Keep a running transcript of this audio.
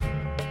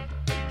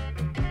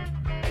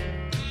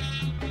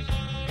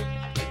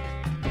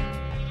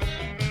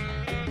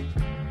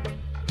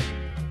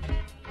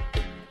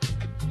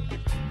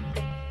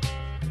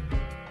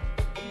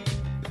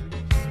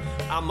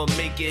I'ma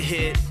make it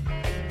hit,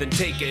 then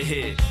take a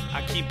hit.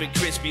 I keep it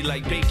crispy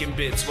like bacon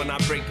bits when I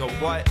break a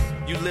what?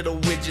 You little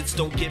widgets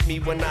don't get me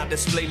when I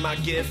display my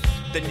gift.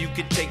 Then you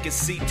could take a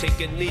seat, take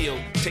a kneel,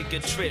 take a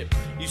trip.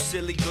 You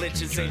silly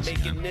glitches ain't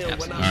making nil.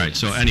 All right,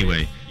 so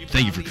anyway,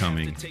 thank you for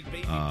coming.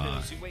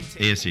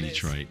 ASA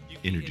Detroit,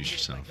 introduce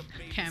yourself.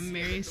 Okay, I'm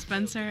Mary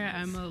Spencer.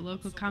 I'm a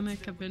local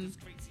comic. I've been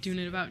doing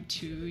it about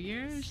 2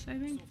 years, I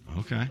think.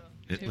 Okay.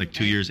 Like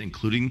 2 years,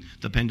 including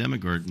the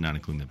pandemic or not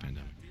including the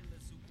pandemic?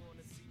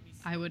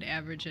 I would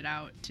average it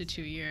out to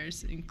 2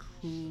 years,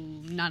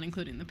 not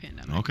including the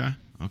pandemic.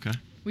 Okay.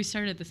 We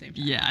started at the same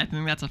time. Yeah, I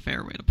think that's a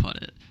fair way to put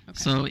it. Okay.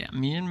 So, yeah,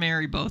 me and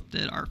Mary both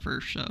did our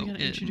first show. You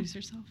gotta introduce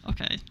yourself.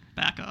 Okay,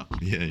 back up.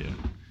 Yeah.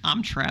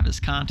 I'm Travis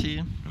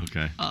Conti.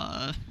 Okay.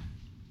 I'm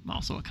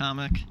also a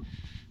comic,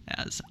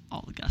 as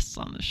all the guests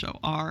on the show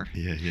are.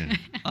 Yeah.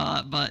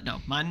 But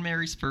no, mine and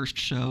Mary's first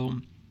show,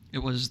 it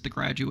was the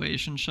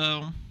graduation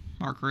show,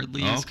 Mark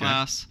Ridley's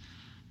class.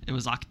 It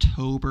was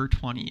October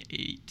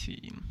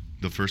 2018.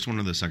 The first one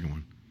or the second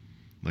one?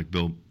 Like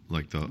Bill,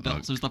 like the...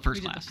 Bill's. It was the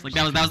first class. Like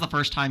that was the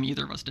first time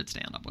either of us did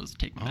stand-up, was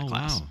taking that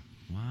class.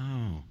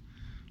 Wow.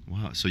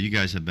 So you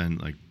guys have been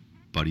like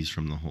buddies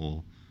from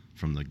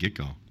the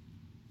get-go.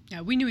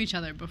 Yeah, we knew each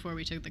other before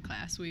we took the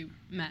class. We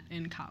met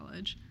in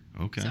college.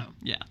 Okay. So.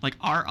 Yeah, like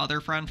our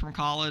other friend from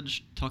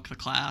college took the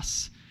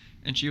class,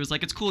 and she was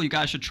like, "It's cool, you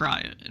guys should try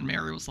it." And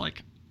Mary was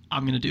like,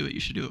 "I'm gonna do it. You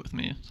should do it with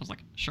me." So I was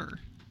like, "Sure."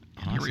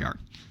 And awesome. Here we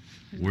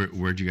are.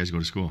 Where'd you guys go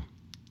to school?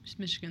 Just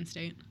Michigan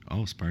State. Oh,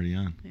 Sparty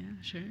on. Yeah,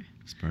 sure.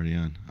 Sparty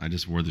on. I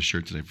just wore the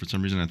shirt today. For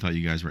some reason, I thought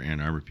you guys were Ann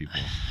Arbor people.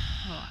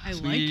 Oh, I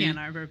like Ann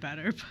Arbor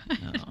better.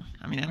 But No,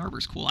 I mean, Ann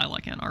Arbor's cool. I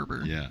like Ann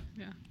Arbor. Yeah.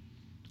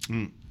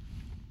 Yeah.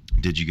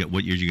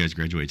 What year did you guys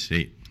graduate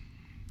state?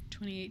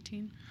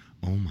 2018.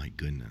 Oh my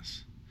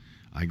goodness.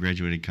 I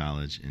graduated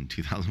college in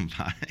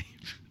 2005.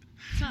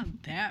 It's not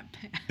that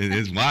bad. It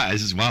is wild.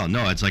 It's just wild.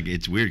 No,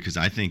 it's weird because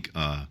I think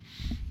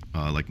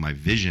like my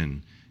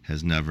vision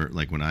has never,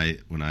 like when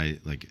I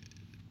like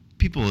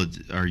people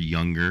are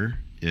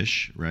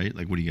younger-ish, right?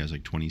 Like what are you guys,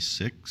 like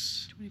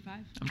 26? 25.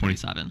 I'm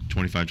 27.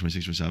 25,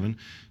 26, 27.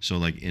 So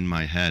like in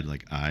my head,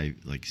 like I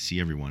like see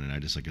everyone and I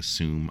just like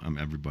assume I'm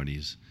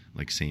everybody's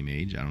like same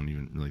age. I don't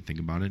even really think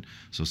about it.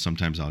 So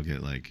sometimes I'll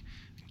get like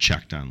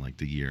checked on like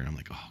the year and I'm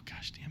like, oh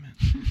gosh damn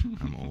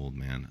it, I'm old,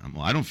 man.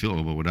 I don't feel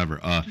old, but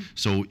whatever.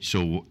 So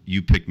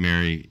you picked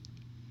Mary.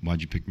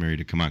 Why'd you pick Mary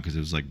to come on? Because it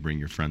was like bring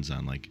your friends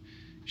on. Like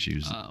she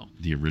was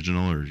the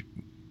original, or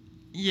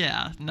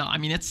yeah. No, I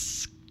mean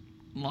it's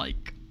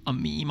like a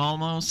meme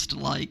almost.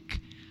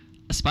 Like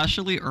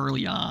especially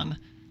early on,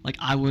 like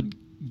I would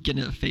get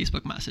a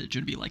Facebook message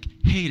and be like,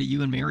 hey, do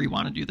you and Mary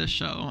want to do this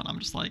show? And I'm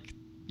just like,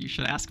 you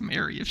should ask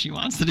Mary if she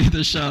wants to do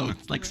the show,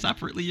 like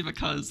separately,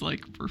 because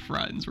like we're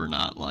friends. We're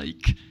not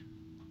like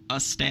a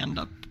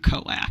stand-up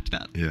co-act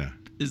that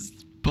is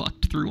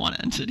booked through one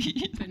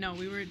entity. But no,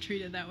 we were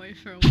treated that way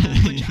for a while,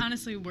 which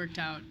honestly worked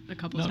out a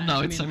couple times.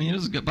 No, it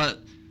was good,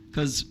 but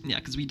because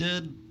we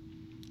did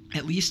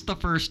at least the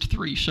first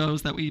 3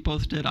 shows that we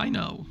both did. I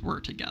know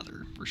were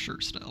together for sure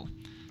still.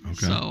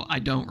 Okay. So I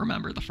don't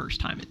remember the first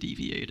time it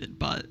deviated,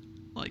 but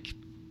like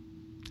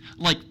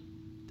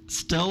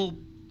still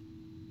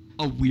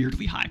a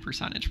weirdly high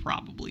percentage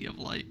probably of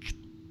like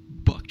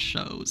booked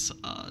shows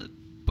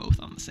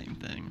both on the same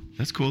thing.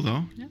 That's cool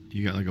though. Yeah.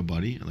 You got like a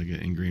buddy, like an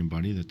ingrained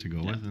buddy that to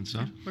go with and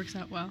stuff. Yeah, works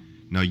out well.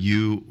 Now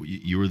you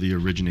were the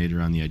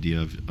originator on the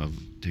idea of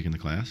taking the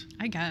class?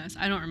 I guess.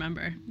 I don't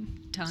remember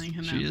telling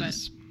him but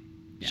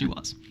she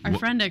was. Our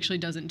friend actually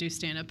doesn't do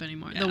stand up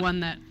anymore. Yeah. The one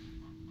that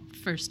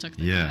first took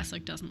the class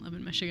like doesn't live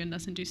in Michigan,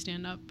 doesn't do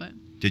stand up, but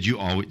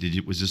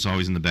was this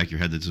always in the back of your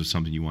head that this was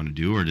something you wanted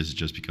to do, or is it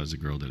just because the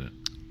girl did it?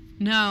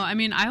 No, I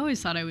mean, I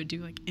always thought I would do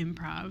like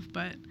improv,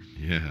 but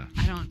yeah,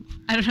 I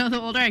don't know.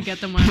 The older I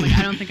get, the more I'm like,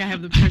 I don't think I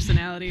have the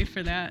personality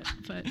for that.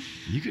 But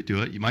you could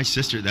do it. My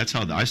sister, that's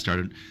how I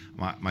started.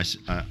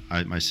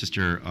 My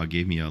sister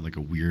gave me a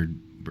weird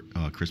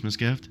Christmas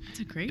gift. It's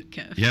a great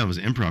gift. Yeah, it was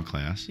an improv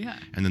class. Yeah.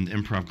 And then the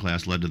improv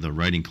class led to the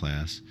writing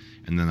class,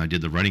 and then I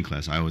did the writing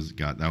class. I loved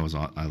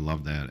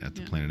that at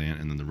the Planet Ant,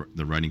 and then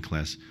the writing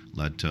class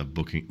led to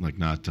booking,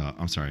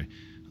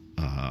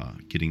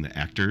 getting the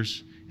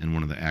actors. And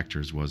one of the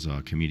actors was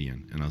a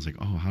comedian. And I was like,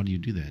 oh, how do you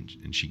do that?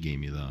 And she gave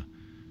me the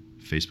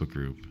Facebook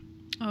group.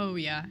 Oh,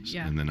 yeah,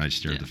 yeah. And then I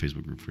stared at the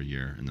Facebook group for a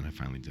year, and then I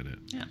finally did it.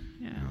 Yeah,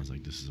 yeah. And I was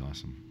like, this is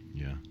awesome.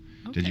 Yeah.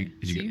 Okay,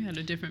 you had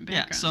a different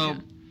background. Yeah, so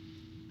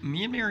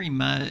me and Mary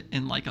met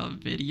in like a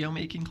video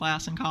making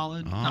class in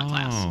college. Oh. Not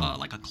class,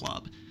 like a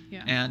club.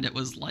 Yeah. And it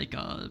was like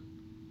the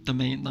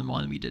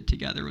one we did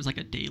together was like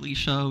a daily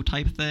show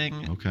type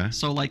thing. Okay.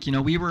 So like,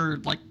 we were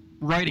like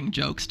writing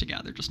jokes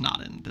together, just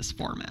not in this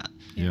format.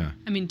 Yeah.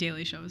 I mean,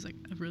 Daily Show was like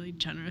a really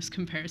generous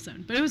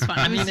comparison, but it was fun.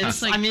 I mean,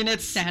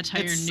 it's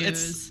satire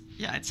news.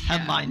 It's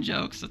headline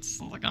jokes.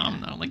 It's like, I don't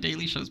know, like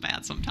Daily Show's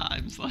bad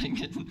sometimes. Like,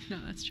 no,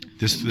 that's true.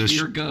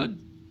 You're good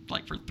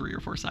like for 3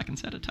 or 4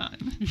 seconds at a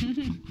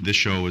time. This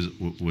show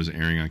was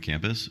airing on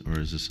campus, or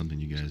is this something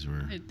you guys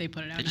were? They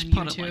put it out on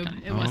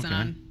YouTube. It wasn't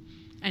on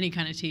any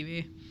kind of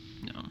TV.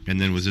 No. And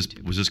then was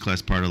this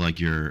class part of like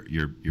your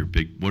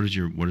big? What is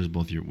your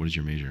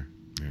major,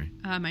 Mary?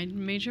 My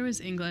major was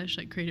English,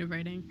 like creative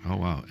writing. Oh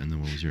wow! And then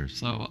what was yours?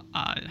 So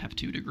I have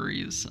 2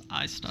 degrees.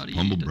 I studied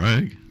humble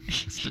brag.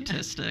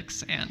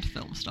 Statistics and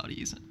film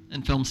studies.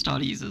 And film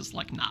studies is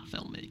like not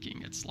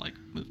filmmaking; it's like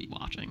movie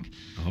watching.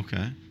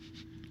 Okay.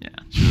 Yeah.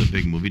 So you're a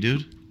big movie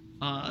dude?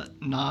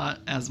 Not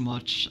as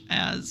much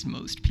as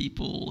most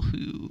people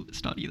who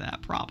study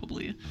that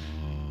probably.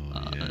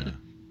 Oh yeah.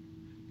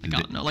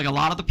 Like a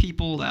lot of the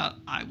people that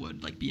I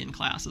would like be in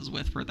classes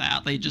with for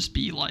that, they just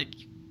be like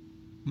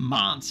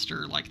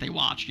monster, like they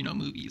watch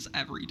movies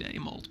every day,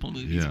 multiple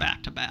movies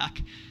back to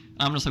back.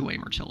 I'm just like way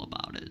more chill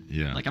about it.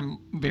 Yeah. Like I'm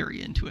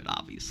very into it,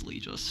 obviously.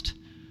 Just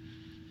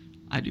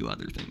I do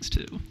other things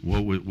too.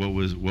 What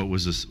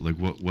was this like?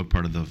 What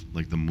part of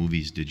the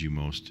movies did you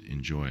most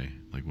enjoy?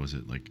 Like was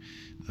it like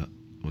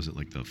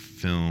the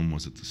film?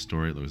 Was it the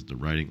story? Was it the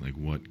writing? Like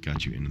what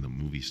got you into the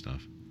movie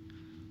stuff?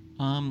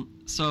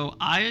 So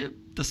I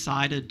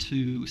decided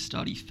to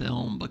study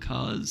film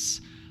because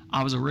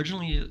I was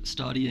originally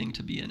studying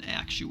to be an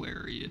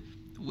actuary,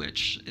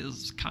 which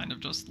is kind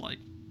of just like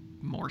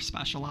more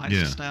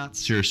specialized stats.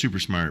 So you're a super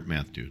smart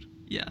math dude.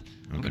 Yeah,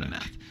 I'm good at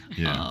math.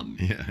 Yeah.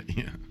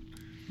 Yeah.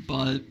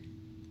 But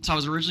so I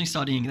was originally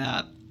studying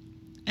that,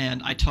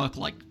 and I took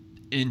like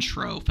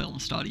intro film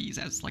studies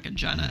as like a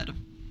gen ed,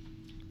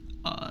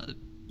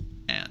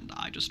 and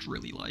I just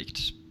really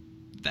liked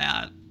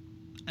that.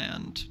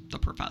 And the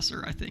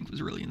professor, I think, was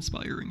really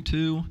inspiring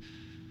too.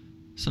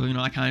 So,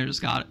 I kind of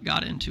just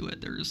got into it.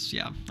 There's,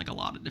 like a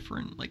lot of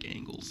different like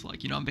angles.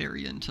 Like, I'm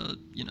very into,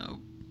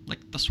 like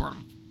the sort of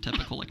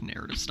typical like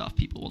narrative stuff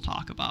people will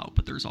talk about.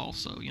 But there's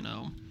also,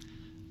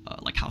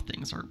 like how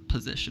things are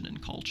positioned in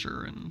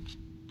culture and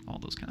all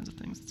those kinds of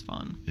things. It's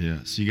fun.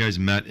 Yeah. So you guys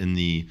met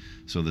the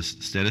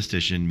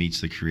statistician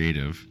meets the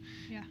creative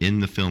in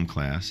the film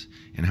class.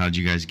 And how did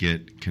you guys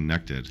get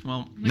connected?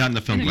 Well, not in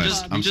the film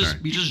class.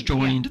 We just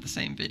joined the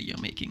same video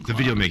making club.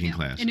 The video making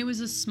class. And it was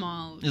a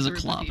small. It was a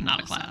club,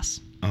 not a class.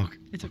 Oh,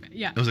 it's okay.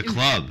 Yeah. It was a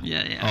club.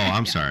 Yeah. Oh,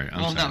 I'm sorry.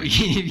 I'm sorry.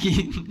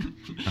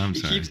 I'm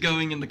sorry. He keeps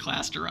going in the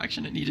class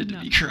direction. It needed to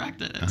be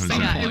corrected at some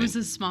point. point. It was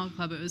a small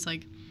club. It was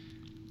like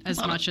as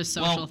much a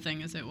social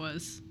thing as it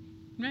was.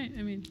 Right.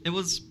 I mean. It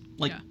was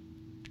like. Yeah.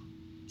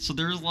 So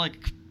there's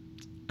like.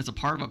 As a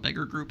part of a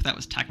bigger group that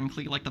was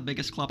technically like the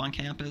biggest club on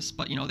campus,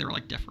 but they were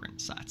like different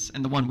sets,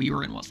 and the one we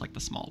were in was like the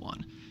small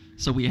one.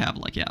 So we have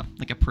like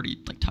a pretty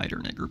like tighter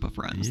knit group of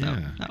friends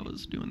that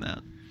was doing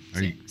that.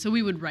 So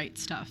we would write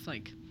stuff,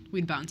 like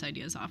we'd bounce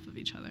ideas off of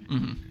each other.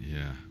 Mm-hmm.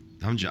 Yeah,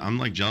 I'm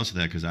like jealous of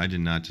that because I did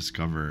not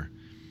discover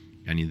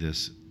any of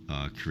this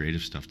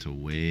creative stuff till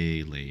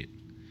way late.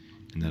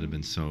 And that'd have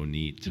been so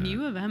neat. And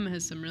U of M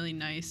has some really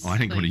nice. Oh, I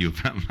didn't go to U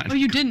of M. Oh,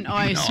 you didn't? Oh,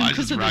 I assumed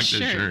because of the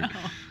shirt.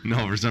 Oh.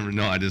 No, for some reason,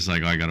 I just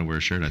like, I got to wear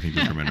a shirt. I think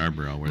from Ann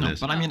Arbor, I'll wear this.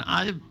 But I mean,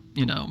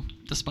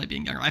 despite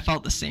being younger, I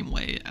felt the same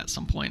way at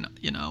some point.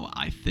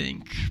 I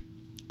think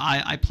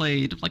I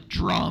played like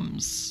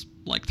drums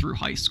like through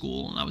high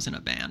school, and I was in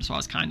a band, so I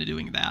was kind of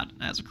doing that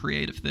as a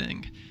creative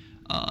thing.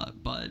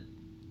 But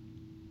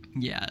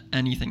yeah,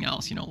 anything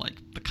else, like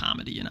the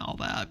comedy and all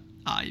that,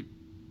 I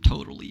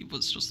totally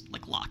was just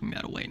like locking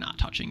that away, not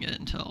touching it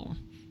until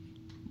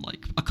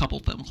like a couple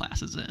film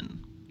classes in.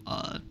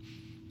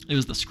 It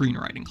was the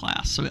screenwriting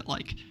class, so it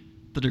like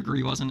the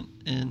degree wasn't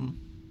in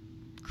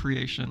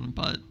creation,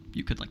 but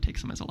you could like take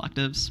some as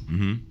electives.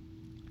 Mm-hmm.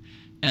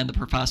 And the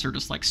professor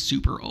just like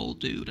super old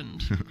dude,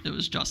 and it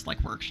was just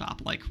like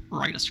workshop, like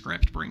write a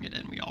script, bring it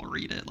in, we all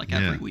read it like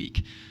every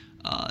week.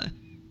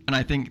 And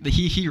I think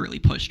he really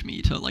pushed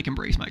me to like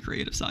embrace my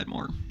creative side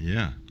more.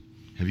 Yeah.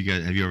 Have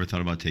you ever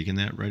thought about taking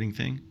that writing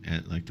thing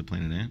at like the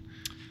Planet Ant?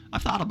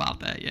 I've thought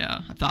about that,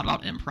 yeah. I've thought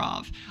about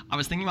improv. I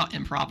was thinking about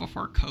improv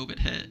before COVID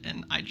hit,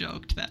 and I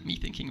joked that me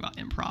thinking about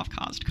improv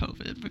caused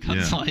COVID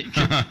because like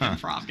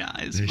improv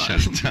guys. They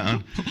shut it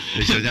down.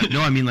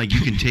 No, I mean like you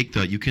can take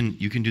you can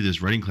do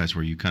this writing class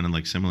where you kind of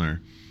like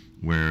similar,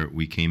 where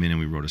we came in and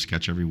we wrote a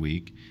sketch every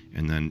week,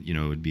 and then it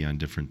would be on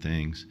different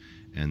things,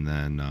 and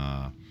then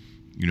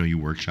you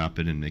workshop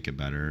it and make it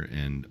better,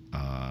 and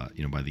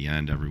by the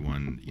end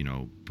everyone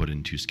put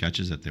in 2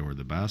 sketches that they were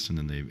the best, and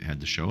then they had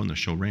the show, and the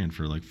show ran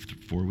for like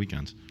 4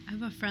 weekends. I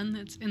have a friend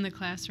that's in the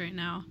class right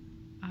now,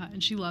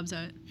 and she loves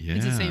it. Yeah.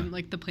 It's the same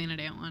like the Planet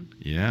Ant one.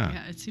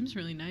 Yeah, it seems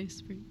really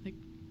nice, like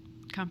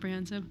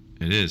comprehensive.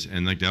 It is,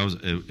 and like that was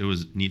it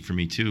was neat for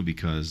me too,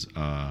 because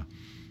I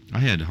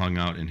had hung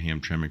out in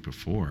Hamtramck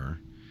before,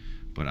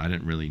 but I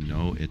didn't really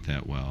know it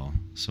that well.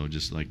 So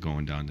just like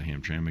going down to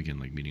Hamtramck and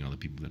like meeting all the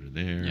people that are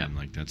there, and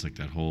like that's like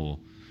that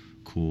whole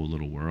cool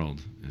little world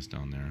is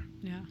down there.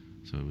 Yeah.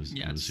 So it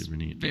was super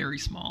neat. Very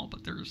small,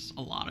 but there's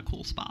a lot of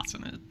cool spots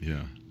in it.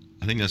 Yeah,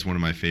 I think that's one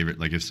of my favorite.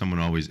 Like if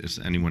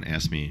anyone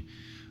asks me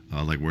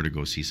like where to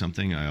go see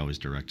something, I always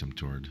direct them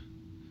toward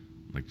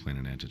like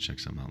Planet Ant to check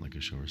something out, like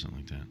a show or something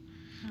like that.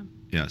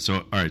 Yeah. So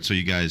all right. So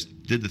you guys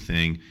did the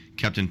thing,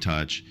 kept in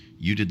touch.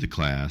 You did the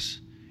class,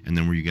 and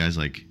then were you guys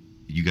like?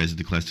 You guys did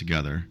the class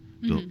together,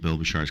 Bill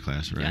Bouchard's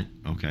class, right?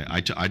 Yeah. Okay.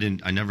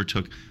 I never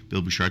took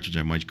Bill Bouchard's, which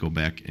I might go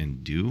back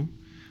and do,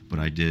 but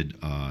I did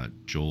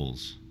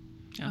Joel's.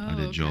 I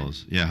did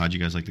Joel's. Yeah. How'd you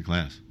guys like the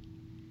class?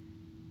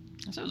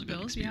 That was a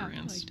good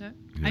experience. Yeah, I liked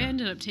it. Yeah. I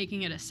ended up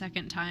taking it a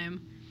second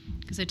time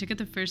because I took it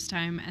the first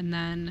time and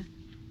then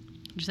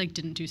just like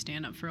didn't do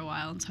stand up for a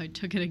while, and so I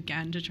took it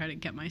again to try to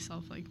get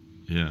myself like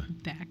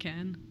back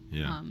in.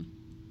 Yeah.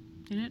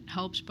 And it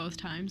helps both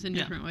times in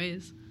different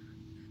ways.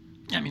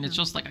 Yeah, I mean, it's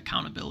just like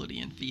accountability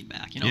and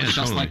feedback. You know, Yeah, it's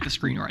just totally. like the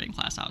screenwriting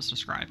class I was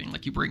describing.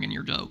 Like you bring in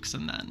your jokes,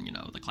 and then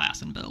the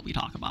class and Bill, we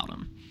talk about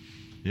them.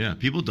 Yeah.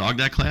 People dog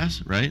that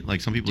class, right?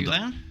 Like some people do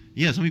that.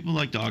 Yeah, some people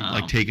like dog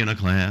like taking a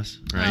class,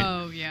 right?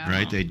 Oh yeah.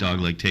 Right, they dog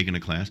like taking a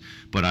class,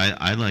 but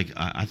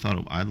I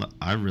thought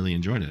I really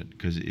enjoyed it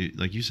because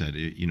like you said,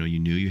 you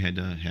knew you had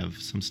to have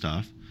some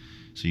stuff,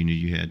 so you knew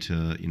you had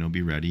to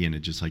be ready, and it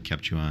just like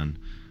kept you on.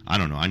 I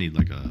don't know. I need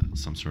like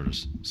some sort of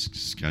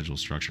schedule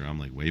structure. I'm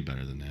like way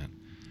better than that.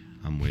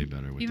 I'm way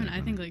better with even that.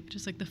 I think like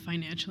just like the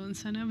financial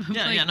incentive of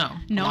A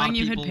knowing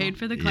you had people, paid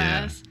for the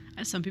class.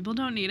 Some people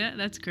don't need it.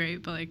 That's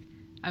great, but like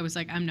I was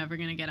like, I'm never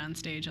gonna get on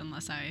stage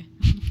unless I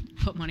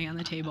put money on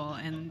the table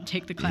and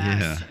take the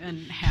class and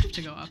have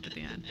to go up at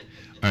the end.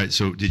 All right.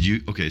 So did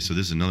you? Okay. So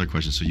this is another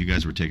question. So you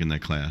guys were taking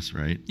that class,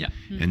 right? Yeah.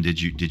 Mm-hmm. And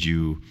did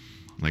you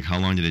like how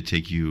long did it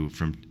take you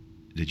from?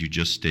 Did you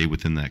just stay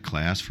within that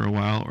class for a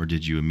while, or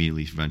did you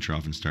immediately venture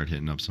off and start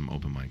hitting up some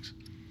open mics?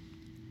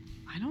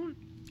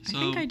 I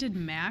think I did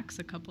Max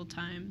a couple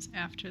times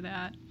after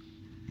that.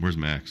 Where's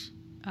Max?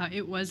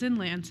 It was in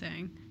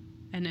Lansing,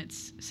 and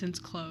it's since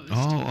closed.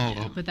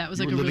 Oh. But that was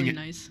like a really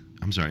nice.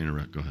 I'm sorry,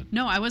 interrupt. Go ahead.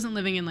 No, I wasn't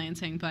living in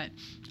Lansing, but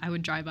I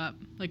would drive up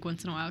like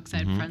once in a while because I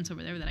had friends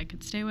over there that I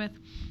could stay with.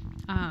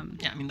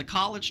 Yeah, I mean the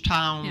college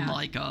town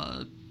like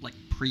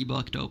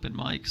pre-booked open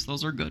mics.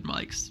 Those are good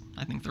mics.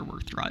 I think they're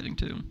worth driving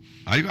to.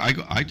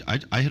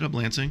 I hit up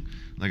Lansing.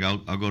 Like I'll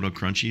go to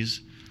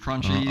Crunchies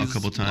a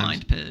couple times.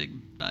 Blind Pig,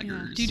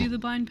 Beggars. Yeah. Do you do the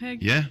Blind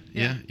Pig? Yeah.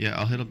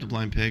 I'll hit up the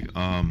Blind Pig.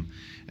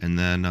 And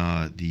then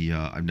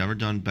I've never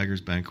done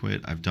Beggars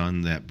Banquet. I've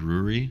done that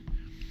brewery.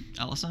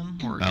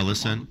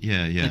 Ellison?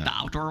 Yeah. Like the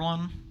outdoor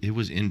one? It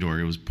was indoor.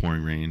 It was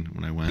pouring rain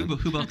when I went.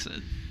 Who books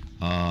it?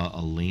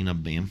 Elena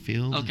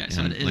Bamfield. Okay,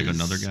 so it is, like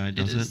another guy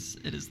does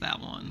it. It is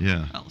that one.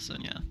 Yeah.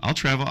 Ellison, yeah. I'll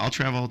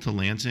travel to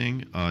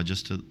Lansing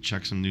just to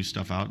check some new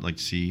stuff out, like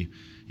see,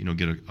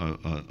 get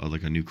a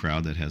like a new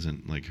crowd that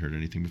hasn't like heard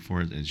anything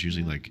before. And it's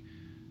usually like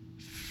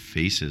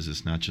faces.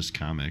 It's not just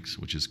comics,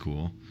 which is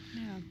cool.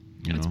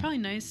 Yeah. It's probably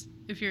nice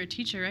if you're a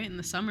teacher, right? In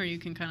the summer, you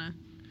can kind of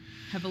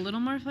have a little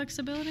more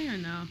flexibility, or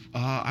no?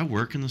 I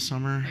work in the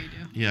summer. Oh, you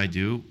do? Yeah, I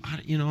do.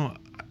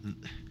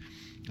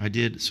 I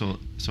did. So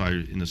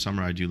in the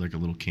summer I do like a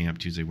little camp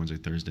Tuesday, Wednesday,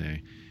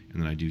 Thursday,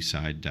 and then I do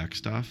side deck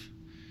stuff,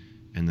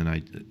 and then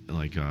I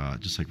like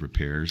just like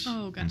repairs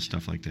and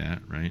stuff like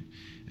that, right?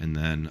 And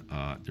then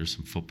there's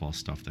some football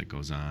stuff that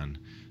goes on.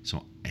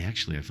 So I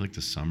feel like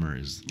the summer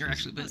is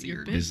actually busy.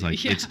 You're busy. Is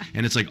like it's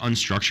like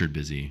unstructured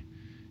busy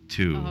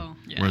too. Oh,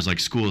 yeah. Whereas like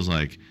school is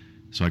like.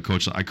 So I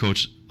coach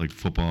like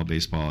football,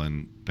 baseball,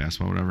 and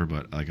basketball, whatever.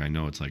 But like I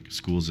know it's like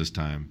school's this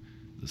time,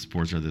 the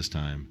sports are this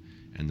time,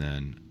 and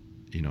then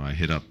I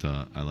hit up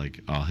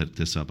I'll hit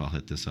this up,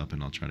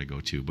 and I'll try to go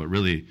too. But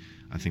really,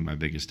 I think my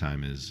biggest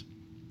time is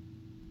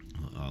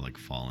like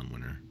fall and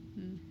winter.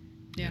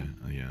 Yeah.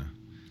 Yeah.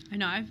 I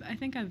know. I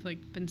think I've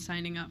like been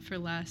signing up for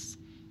less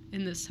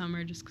in the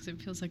summer just because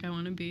it feels like I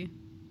want to be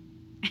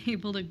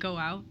able to go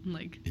out and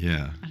like.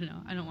 Yeah. I don't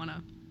know. I don't want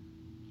to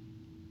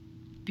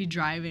be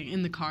driving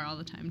in the car all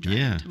the time to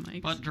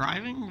mics. But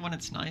driving when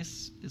it's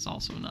nice is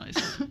also nice,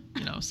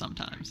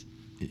 sometimes.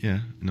 Yeah,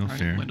 no,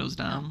 fair. Windows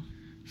down.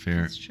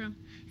 Fair. That's true.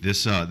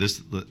 This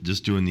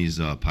just doing these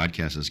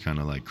podcasts has kind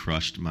of like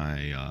crushed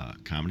my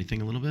comedy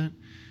thing a little bit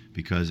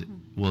because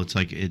it's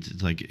like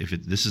if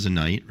this is a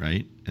night,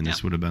 right? And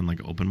this would have been like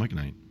an open mic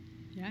night.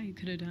 Yeah, you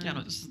could have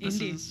done this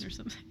indies or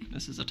something.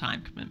 This is a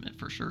time commitment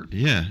for sure.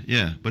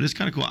 Yeah, but it's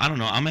kind of cool. I don't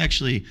know. I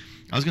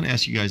was going to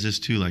ask you guys this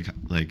too,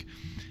 like.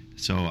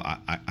 So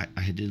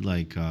I did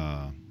like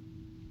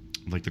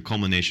the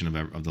culmination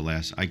of the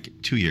last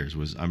 2 years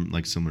was I'm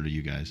like similar to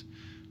you guys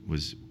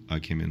I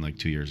came in like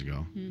 2 years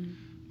ago,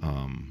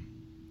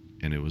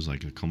 and it was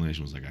like the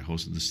culmination was like I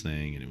hosted this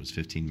thing and it was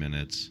 15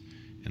 minutes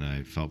and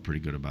I felt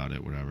pretty good about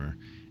it, whatever.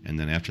 And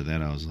then after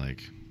that I was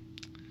like,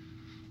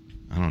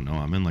 I don't know,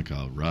 I'm in like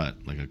a rut,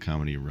 like a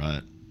comedy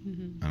rut.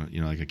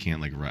 Like I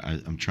can't like write.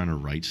 I'm trying to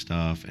write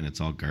stuff and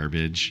it's all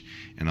garbage.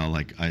 And I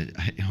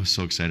was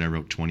so excited. I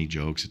wrote 20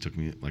 jokes. It took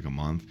me like a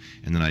month.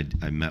 And then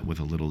I met with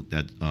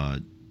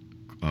that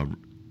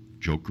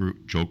joke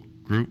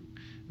group,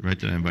 right?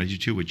 That I invited you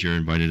to, which you're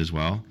invited as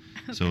well.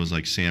 Okay. So it was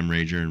like Sam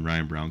Rager and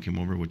Ryan Brown came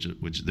over, which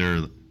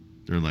they're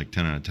like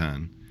 10 out of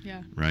 10.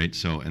 Yeah. Right.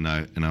 So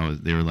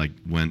they were like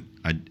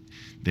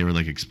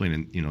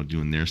explaining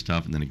doing their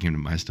stuff, and then it came to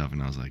my stuff,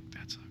 and I was like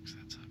that sucks.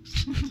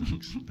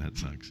 That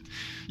sucks.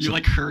 You So-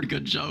 like heard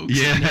good jokes.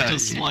 Yeah. And it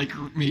just like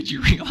made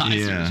you realize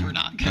yours were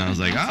not good. I was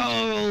like,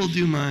 I'll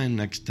do mine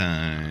next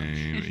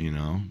time, you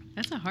know?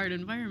 That's a hard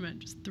environment.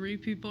 Just 3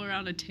 people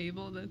around a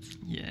table. That's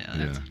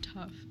Yeah.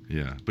 tough.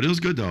 Yeah. But it was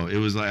good though. It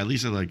was like, at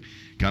least it like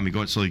got me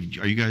going. So like,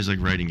 are you guys like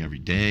writing every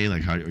day?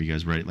 Like how are you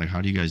guys writing? Like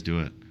how do you guys do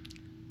it?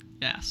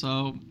 Yeah,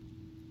 so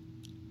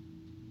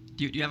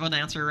do you have an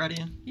answer ready?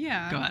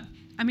 Yeah. Go ahead.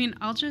 I mean,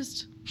 I'll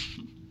just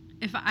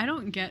if I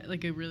don't get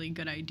like a really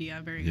good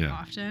idea very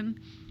often,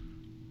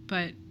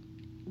 but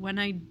when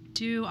I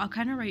do, I'll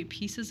kind of write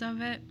pieces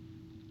of it.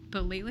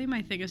 But lately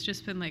my thing has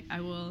just been like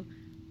I will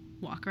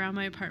walk around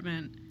my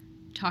apartment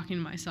talking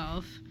to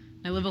myself.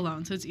 I live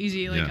alone, so it's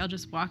easy. Like I'll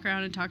just walk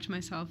around and talk to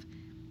myself.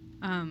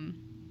 And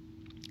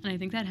I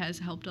think that has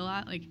helped a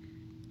lot. Like,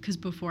 because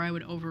before I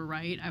would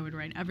overwrite, I would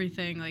write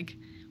everything like,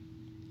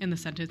 and the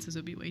sentences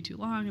would be way too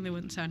long and they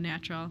wouldn't sound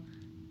natural.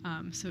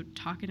 So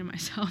talking to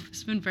myself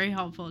has been very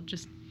helpful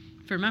just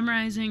for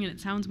memorizing, and it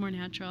sounds more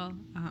natural.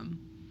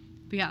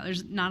 But yeah,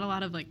 there's not a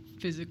lot of like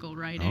physical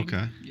writing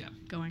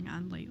going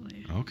on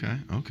lately. Okay.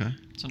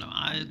 So no,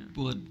 I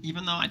would,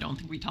 even though I don't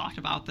think we talked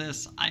about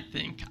this, I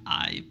think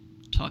I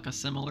took a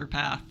similar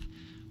path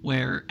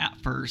where at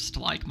first,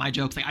 like my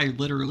jokes, like I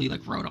literally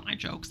like wrote up my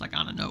jokes like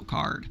on a note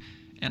card,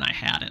 and I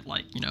had it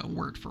like, you know,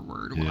 word for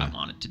word what I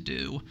wanted to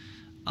do.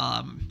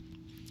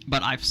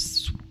 But I've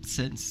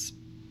since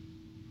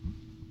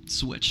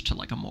switched to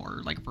like a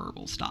more like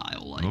verbal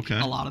style. Like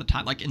a lot of the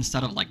time, like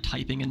instead of like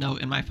typing a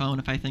note in my phone,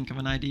 if I think of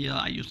an idea,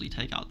 I usually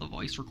take out the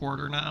voice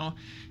recorder now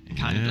and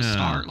kind of just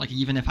start. Like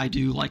even if I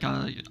do like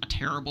a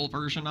terrible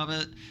version of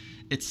it,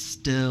 it's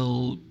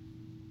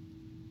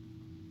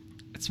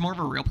more of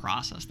a real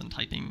process than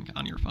typing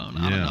on your phone.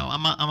 I don't know.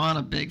 I'm on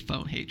a big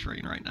phone hate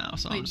train right now,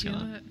 so I'm just gonna.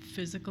 Do you have a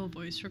physical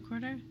voice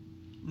recorder?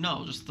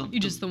 No, just the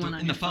one on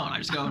in your the phone. phone. I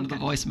just go into the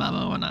voice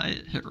memo and I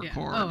hit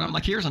record. I'm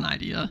like, here's an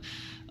idea,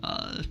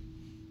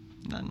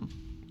 then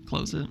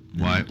close it.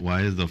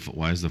 Why is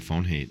the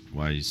phone hate?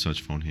 Why is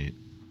such phone hate?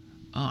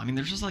 Oh, I mean,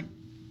 there's just like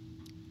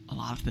a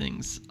lot of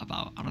things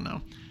about, I don't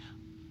know.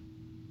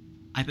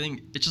 I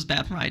think it's just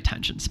bad for my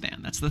attention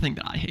span. That's the thing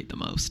that I hate the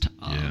most.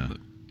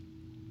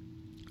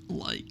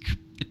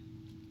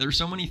 There's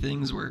so many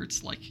things where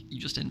it's like you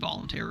just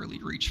involuntarily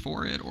reach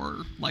for it,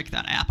 or like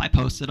that app I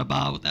posted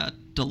about that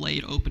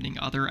delayed opening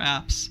other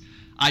apps.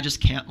 I just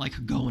can't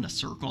like go in a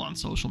circle on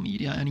social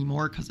media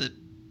anymore because it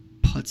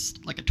puts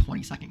like a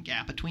 20-second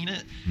gap between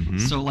it.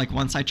 So like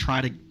once I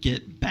try to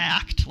get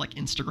back to like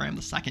Instagram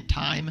the second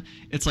time,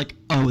 it's like,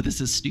 oh,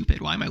 this is stupid.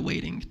 Why am I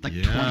waiting like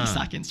 20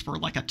 seconds for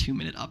like a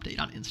 2-minute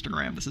update on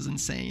Instagram? This is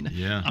insane.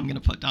 I'm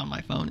gonna put down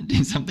my phone and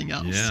do something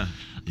else.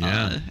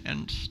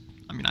 And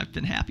I mean, I've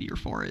been happier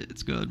for it.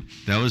 It's good.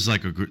 That was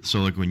like so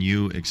like when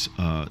you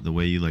the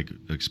way you like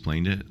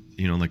explained it,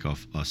 you know, like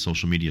a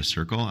social media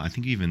circle. I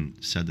think you even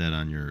said that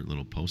on your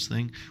little post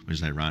thing, which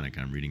is ironic.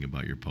 I'm reading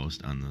about your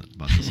post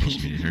about the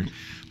social media here,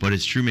 but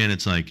it's true, man.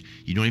 It's like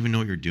you don't even know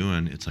what you're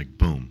doing. It's like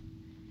boom,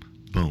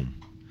 boom,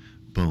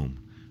 boom,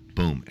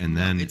 boom, and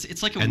then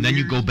it's like then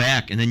you go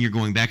back, and then you're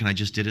going back, and I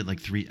just did it like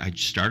 3. I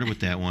started with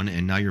that one,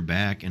 and now you're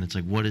back, and it's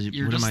like what am I doing?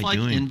 You're just like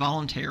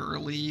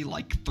involuntarily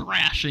like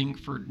thrashing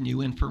for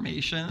new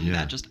information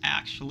that just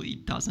actually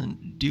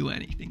doesn't do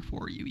anything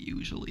for you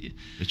usually.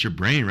 It's your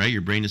brain, right?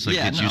 Your brain just like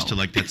gets used to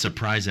like that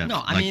surprise app.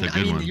 No, I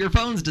mean your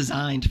phone's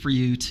designed for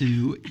you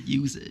to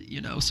use it.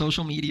 You know,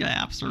 social media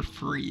apps are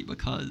free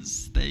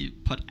because they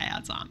put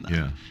ads on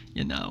them.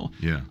 You know.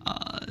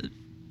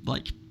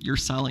 Like you're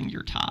selling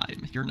your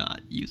time. You're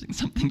not using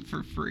something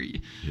for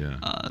free.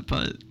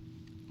 But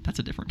that's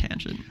a different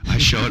tangent. I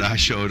showed.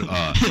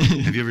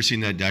 Have you ever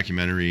seen that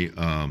documentary,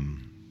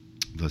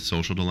 The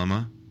Social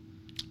Dilemma?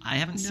 I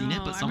haven't seen it,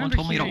 but someone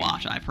told me to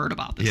watch it. I've heard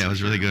about this. Yeah, it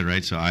was really good,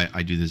 right? So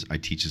I do this. I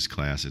teach this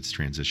class. It's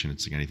transition.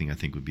 It's like anything I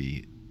think would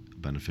be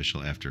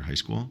beneficial after high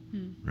school,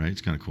 right?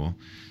 It's kind of cool.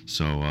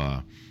 So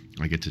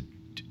I get to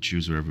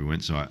choose wherever we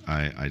went. So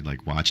I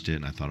like watched it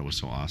and I thought it was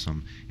so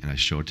awesome, and I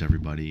showed it to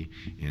everybody,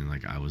 and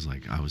like I was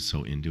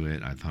so into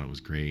it. I thought it was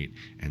great,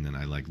 and then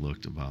I like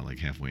looked about like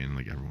halfway in, and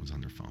like everyone was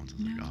on their phones.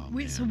 I was like, oh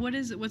wait, man. So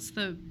what's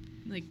the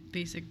like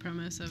basic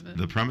premise of it?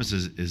 The premise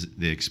is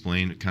they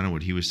explain kind of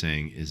what he was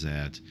saying is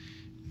that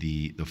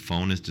the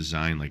phone is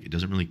designed like it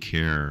doesn't really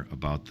care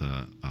about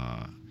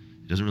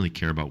it doesn't really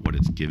care about what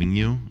it's giving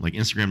you. Like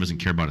Instagram doesn't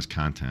care about its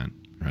content.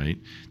 Right?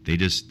 They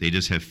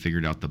just have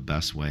figured out the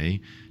best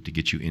way to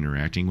get you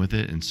interacting with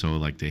it, and so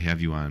like they have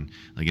you on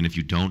like, and if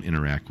you don't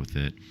interact with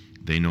it,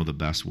 they know the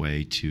best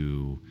way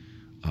to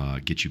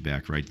get you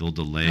back. Right? They'll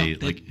delay.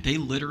 They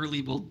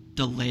literally will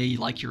delay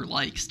like your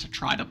likes to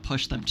try to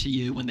push them to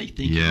you when they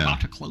think you're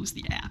about to close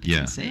the app.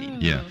 It's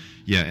insane.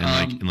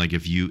 And like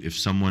if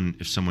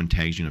someone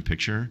tags you in a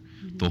picture,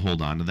 they'll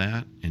hold on to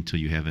that until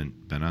you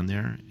haven't been on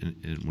there,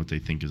 and what they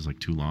think is like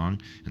too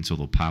long, and so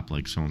they'll pop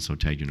like so and so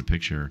tagged you in a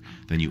picture,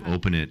 then you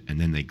open it, and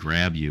then they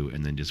grab you,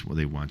 and then just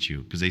they want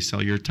you because they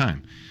sell your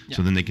time,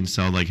 so then they can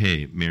sell like,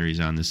 hey, Mary's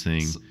on this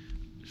thing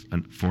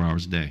 4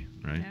 hours a day,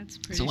 right? That's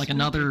pretty so like sweet.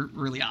 Another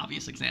really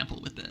obvious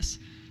example with this.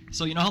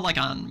 So you know how like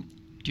on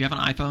Do you have an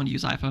iPhone? Do you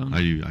use iPhone?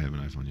 I do. I have an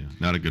iPhone, yeah.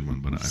 Not a good one,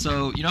 but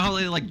So, you know how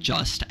they like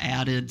just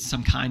added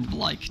some kind of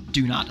like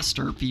do not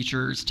disturb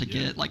features to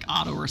get like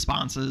auto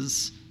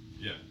responses?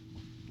 Yeah.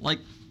 Like,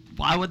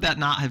 why would that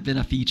not have been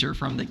a feature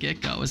from the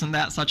get-go? Isn't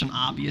that such an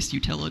obvious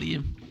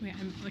utility? Wait,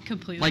 I'm like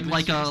completely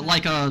like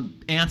a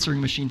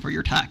answering machine for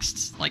your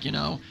texts. Like, you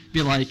know,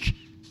 be like,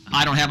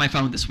 I don't have my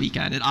phone this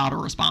weekend. It auto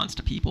responds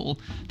to people.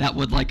 That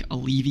would like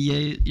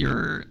alleviate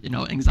your, you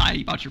know,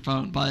 anxiety about your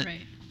phone. But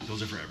right.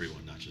 Those are for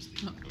everyone, not just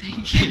the. Oh,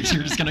 thank you.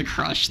 you're just gonna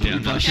crush 3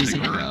 bushes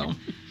in a row.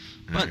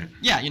 But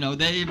yeah, you know,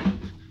 they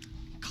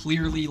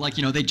clearly, like,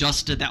 you know, they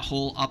just did that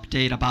whole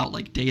update about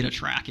like data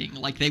tracking.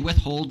 Like, they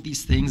withhold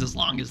these things as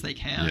long as they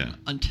can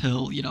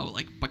until, you know,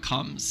 like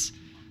becomes,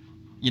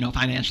 you know,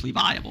 financially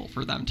viable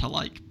for them to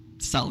like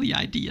sell the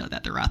idea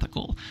that they're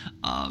ethical.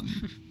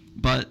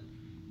 But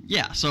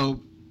yeah,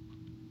 so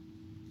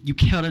you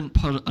couldn't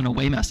put an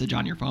away message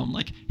on your phone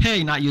like,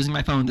 hey, not using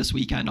my phone this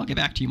weekend, I'll get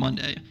back to you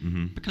Monday.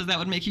 Because that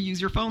would make you use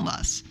your phone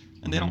less,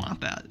 and they don't want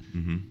that.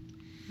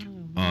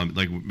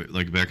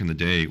 Like back in the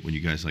day when you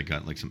guys like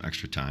got like some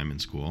extra time in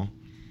school,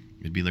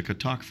 it'd be like a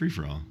talk free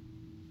for all,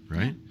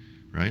 right?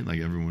 Right?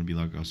 Like everyone would be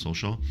like a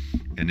social,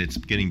 and it's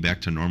getting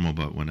back to normal.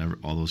 But whenever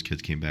all those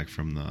kids came back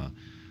from the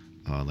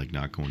like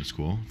not going to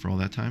school for all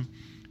that time,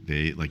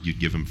 they like you'd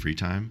give them free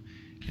time,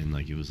 and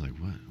like it was like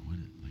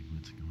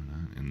what's going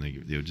on, and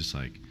they would just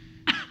like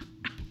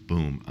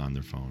boom on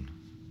their phone.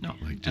 No,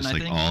 like just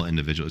like all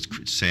individual.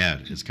 It's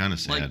sad. It's kind of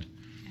sad. Like,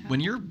 when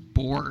you're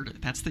bored,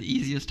 that's the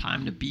easiest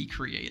time to be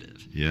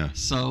creative. Yeah.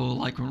 So,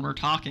 like, when we're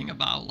talking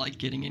about, like,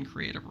 getting in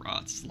creative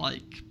ruts,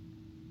 like,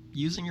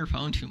 using your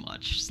phone too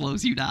much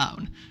slows you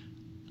down.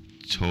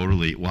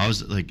 Totally. Well, I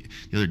was, like,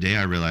 the other day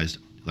I realized,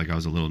 like, I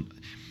was a little,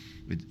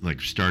 like,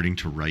 starting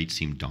to write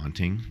seemed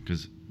daunting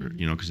because,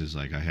 you know, because it's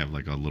like I have,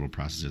 like, a little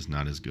process that's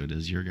not as good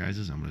as your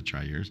guys's. I'm going to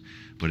try yours.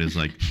 But it's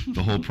like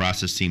the whole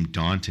process seemed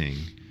daunting.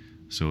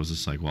 So it was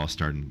just like, well, I'll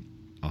start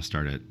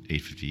at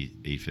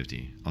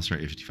 8:50. I'll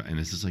start at 8:55. And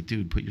it's just like,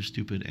 dude, put your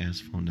stupid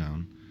ass phone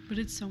down. But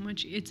it's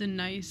a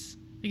nice,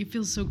 like, it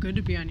feels so good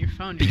to be on your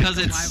phone. Because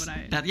like, it's, why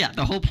would I? That, yeah,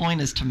 the whole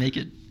point is to make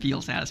it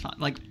feel satisfying.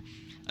 Like,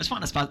 I just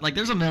want to spot, like,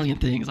 there's a million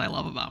things I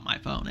love about my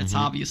phone. It's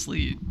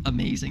obviously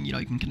amazing. You know,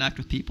 you can connect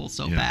with people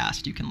so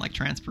fast. You can, like,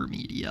 transfer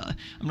media.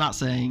 I'm not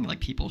saying, like,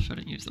 people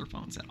shouldn't use their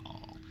phones at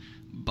all.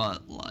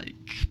 But,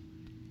 like,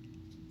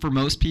 for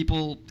most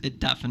people,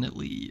 it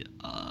definitely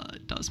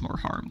does more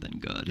harm than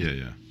good.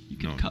 Yeah. You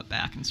can cut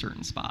back in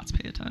certain spots.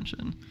 Pay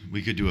attention.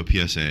 We could do a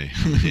PSA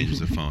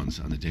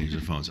on the dangers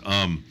of phones.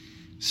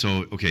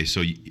 So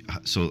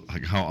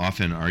like, how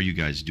often are you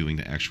guys doing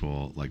the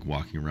actual like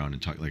walking around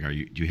and talk? Like,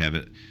 do you have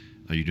it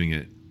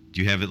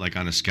like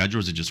on a schedule?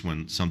 Or is it just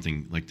when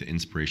something like the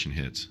inspiration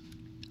hits?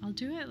 I'll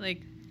do it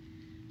like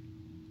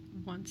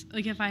once.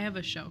 Like if I have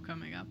a show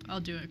coming up, I'll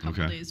do it a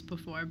couple days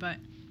before. But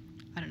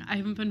I don't know. I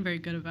haven't been very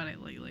good about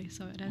it lately.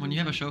 So it when you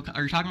have a show,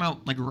 are you talking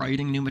about like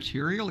writing new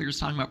material, or you're just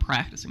talking about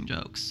practicing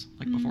jokes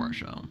like before a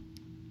show?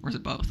 Or is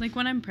it both? Like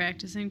when I'm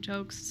practicing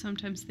jokes,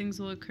 sometimes things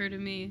will occur to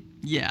me.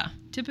 Yeah.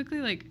 Typically,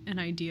 like an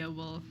idea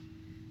will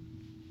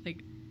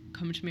like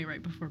come to me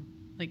right before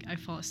like I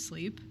fall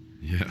asleep.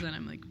 Yeah. Then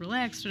I'm like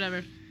relaxed,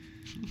 whatever.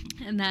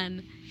 And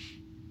then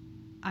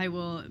I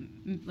will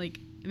like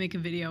make a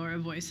video or a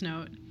voice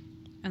note,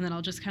 and then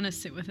I'll just kind of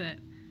sit with it.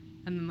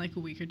 And then like a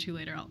week or two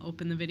later, I'll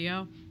open the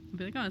video and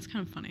be like, oh, it's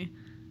kind of funny.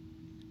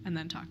 And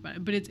then talk about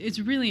it. But it's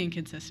really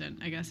inconsistent,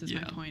 I guess, is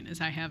my point,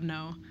 is I have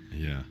no...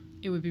 Yeah.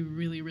 It would be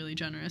really, really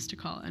generous to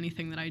call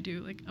anything that I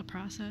do like a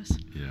process.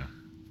 Yeah.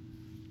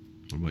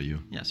 What about you?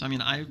 Yeah, so I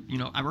mean, I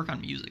work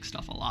on music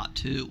stuff a lot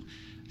too.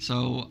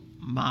 So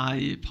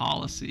my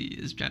policy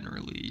is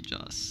generally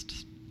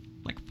just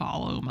like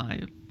follow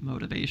my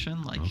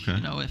motivation. Like,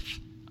 you know, if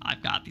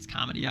I've got these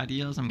comedy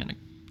ideas, I'm going to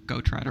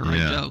go try to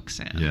write jokes.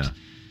 And,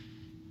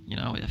 you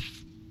know,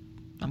 if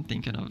I'm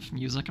thinking of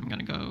music, I'm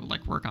going to go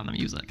like work on the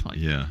music. Like,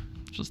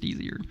 it's just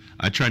easier.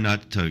 I try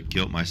not to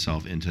guilt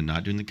myself into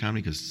not doing the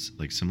comedy because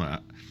like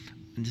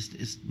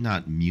it's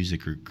not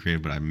music or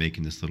creative, but I'm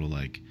making this little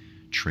like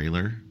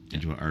trailer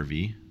into an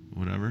RV,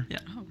 whatever. Yeah.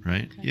 Oh,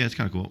 right. Okay. Yeah, it's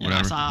kind of cool. Yeah,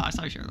 whatever. I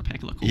saw you share the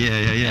pic. Look cool.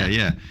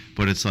 Yeah.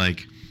 But it's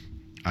like,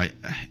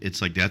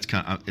 it's like that's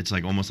kind of, it's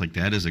like almost like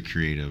that is a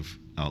creative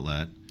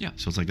outlet. Yeah.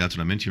 So it's like that's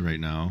what I'm into right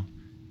now,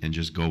 and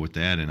just go with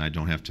that, and I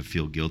don't have to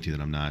feel guilty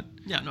that I'm not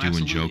doing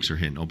absolutely. jokes or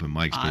hitting open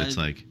mics. But it's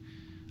like,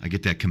 I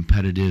get that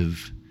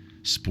competitive,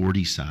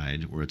 sporty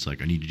side where it's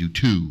like I need to do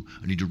 2,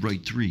 I need to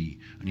write 3,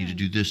 I need to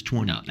do this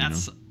 20. No,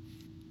 that's.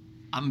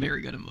 I'm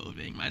very good at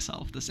motivating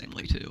myself the same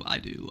way too. I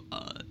do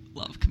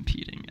love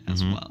competing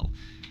as well,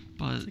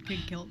 but it's like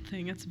a guilt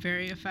thing. It's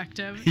very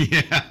effective.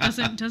 Yeah,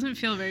 doesn't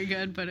feel very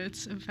good, but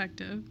it's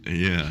effective.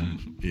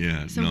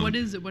 Yeah. So what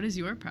is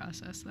your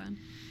process then?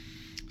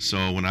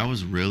 So when I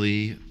was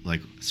really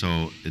like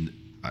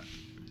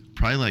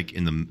probably like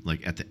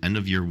at the end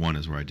of year 1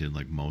 is where I did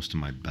like most of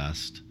my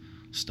best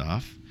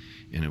stuff,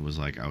 and it was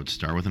like I would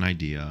start with an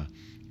idea,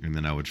 and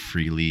then I would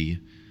freely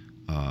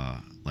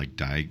like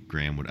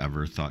diagram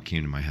whatever thought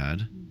came to my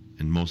head,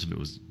 and most of it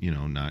was, you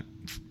know, not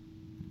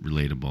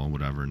relatable,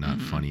 whatever, not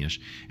funny-ish.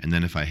 And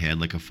then if I had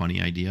like a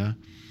funny idea,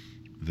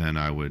 then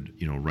I would,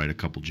 write a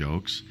couple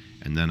jokes,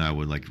 and then I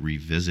would like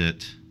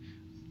revisit.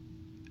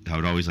 I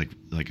would always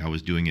like I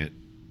was doing it,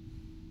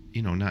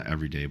 not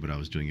every day, but I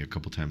was doing it a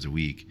couple times a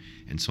week.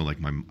 And so like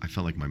I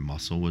felt like my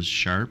muscle was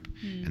sharp.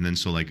 And then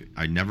so like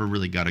I never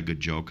really got a good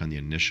joke on the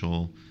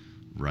initial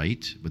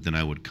write, but then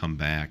I would come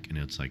back and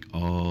it's like,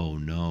 oh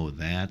no,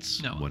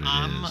 that's what it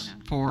is.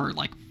 For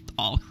like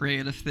all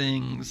creative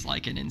things,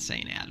 like an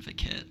insane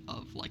advocate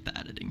of like the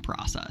editing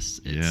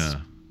process. It's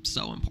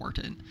so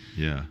important.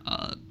 Yeah.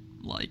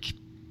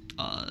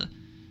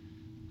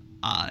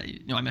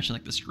 I mentioned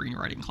like the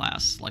screenwriting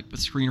class. Like with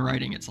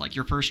screenwriting, it's like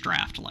your first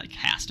draft like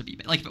has to be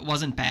bad. Like if it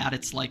wasn't bad,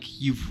 it's like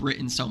you've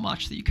written so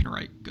much that you can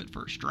write good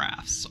first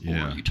drafts,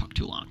 or you took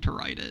too long to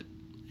write it,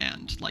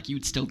 and like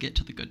you'd still get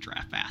to the good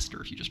draft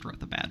faster if you just wrote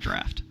the bad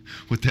draft.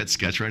 With that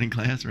sketch writing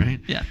class, right?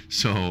 Yeah.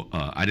 So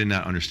I did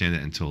not understand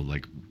it until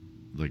like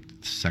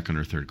second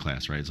or third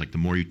class, right? It's like the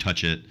more you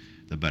touch it,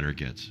 the better it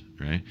gets,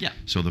 right? Yeah.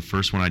 So the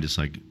first one I just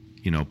like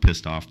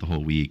pissed off the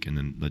whole week, and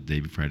then the day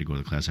before I had to go to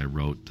the class, I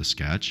wrote the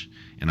sketch,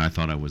 and I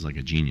thought I was like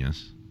a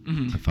genius.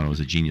 I thought I was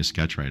a genius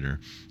sketch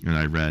writer, and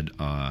I read.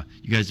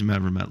 You guys have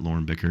ever met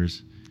Lauren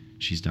Bickers?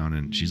 She's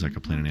she's like a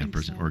Planet Ant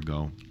person. Or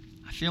Go.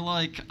 I feel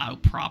like I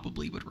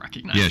probably would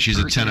recognize. Yeah, she's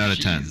a 10 out of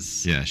 10.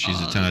 Yeah,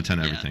 she's a 10 out of 10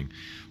 everything.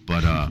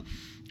 But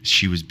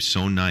she was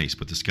so nice,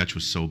 but the sketch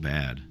was so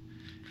bad.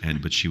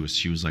 But she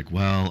was like,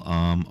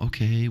 well,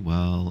 okay,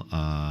 well,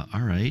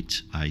 all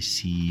right, I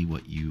see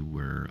what you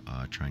were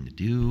trying to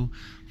do.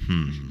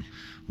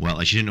 Well,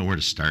 she didn't know where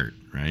to start,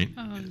 right?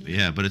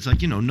 Yeah, but it's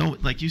like, no,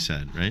 like you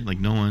said, right? Like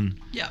no one.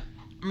 Yeah,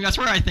 I mean that's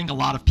where I think a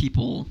lot of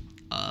people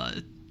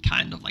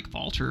kind of like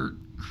falter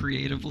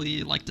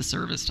creatively, like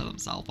disservice to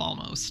themselves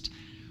almost.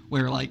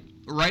 Where like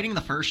writing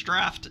the first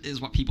draft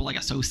is what people like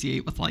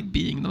associate with like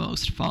being the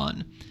most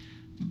fun.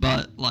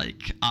 But,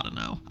 like, I don't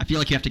know. I feel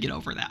like you have to get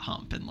over that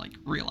hump and, like,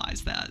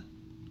 realize that,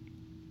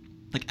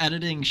 like,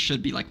 editing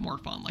should be, like, more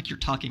fun. Like, you're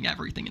tucking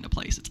everything into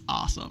place. It's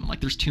awesome. Like,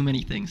 there's too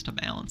many things to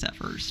balance at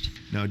first.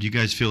 Now, do you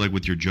guys feel like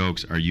with your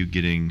jokes, are you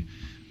getting,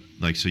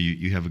 like, so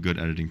you have a good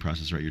editing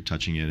process, right? You're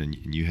touching it,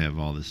 and you have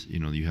all this,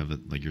 you have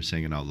it, like, you're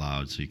saying it out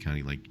loud, so you kind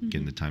of, like,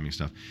 getting the timing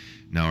stuff.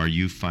 Now, are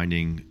you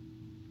finding,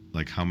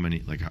 like,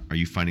 are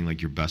you finding,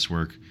 like, your best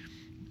work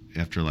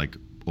after, like,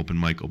 open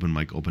mic,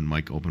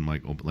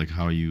 like,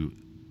 how are you,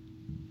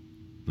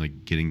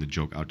 like, getting the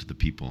joke out to the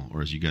people,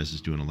 or is you guys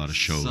just doing a lot of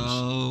shows?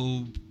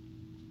 So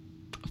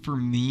for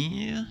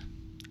me,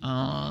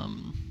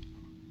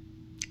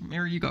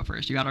 Mary, you go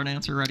first. You got an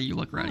answer ready? You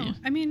look ready.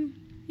 I mean,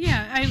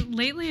 yeah,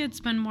 lately it's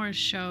been more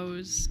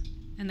shows,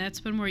 and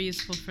that's been more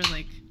useful for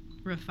like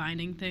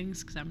refining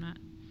things, because I'm not,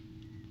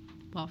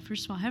 well,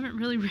 first of all, I haven't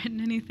really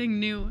written anything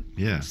new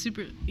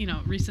super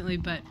recently,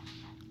 but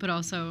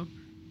also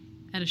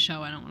at a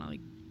show I don't want to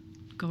like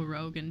go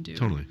rogue and do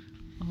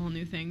a whole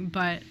new thing.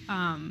 But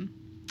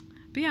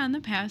yeah, in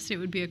the past it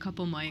would be a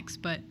couple mics,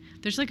 but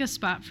there's like a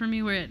spot for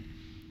me where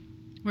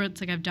it's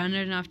like I've done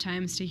it enough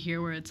times to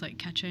hear where it's like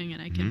catching and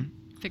I can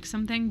fix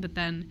something, but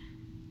then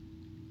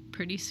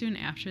pretty soon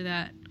after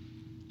that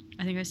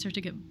I think I start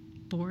to get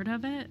bored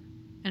of it,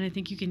 and I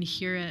think you can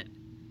hear it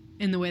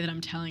in the way that I'm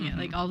telling it.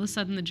 Like all of a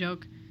sudden the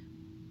joke,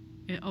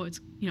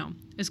 it's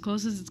as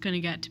close as it's going to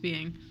get to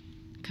being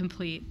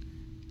complete,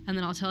 and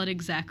then I'll tell it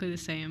exactly the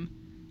same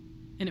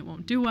and it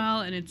won't do well,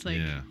 and it's like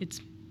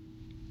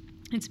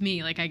it's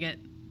me. Like I get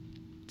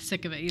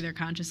sick of it either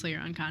consciously or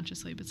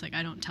unconsciously, but it's like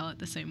I don't tell it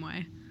the same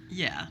way.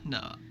 Yeah,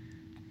 no.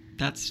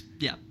 That's,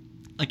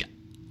 like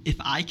if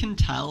I can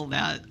tell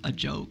that a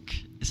joke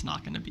is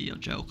not going to be a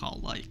joke I'll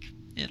like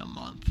in a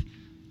month,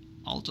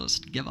 I'll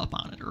just give up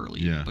on it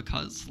early,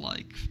 because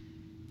like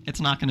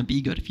it's not going to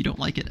be good if you don't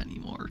like it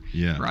anymore.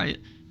 Yeah. Right?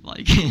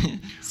 Like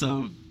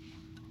so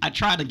I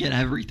try to get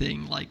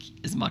everything like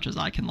as much as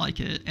I can like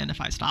it, and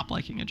if I stop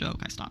liking a joke,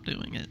 I stop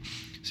doing it.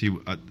 See,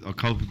 a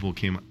couple people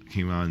came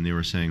on and they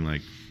were saying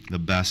like the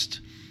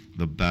best,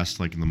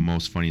 like the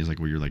most funny is like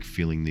where you're like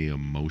feeling the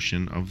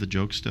emotion of the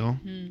joke still,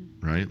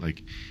 right?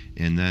 Like,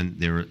 and then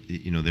they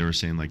were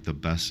saying like the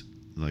best,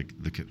 like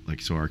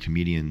so our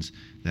comedians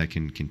that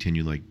can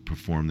continue like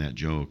perform that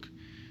joke,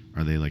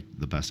 are they like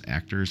the best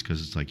actors?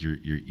 Because it's like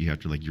you have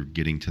to like you're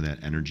getting to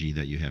that energy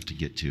that you have to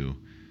get to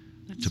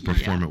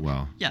perform it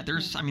well. Yeah,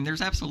 there's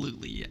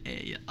absolutely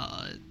a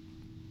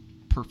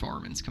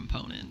performance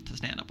component to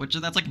stand up, which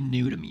that's like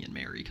new to me and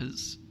Mary,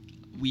 because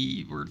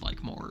we were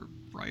like more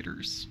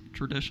writers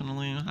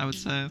traditionally, I would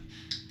say.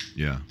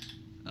 Yeah.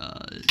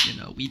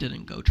 We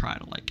didn't go try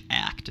to like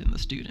act in the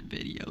student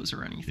videos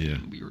or anything. Yeah.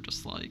 We were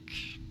just like,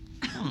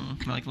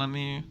 like let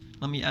me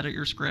edit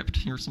your script.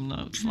 Here's some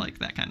notes, like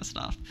that kind of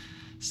stuff.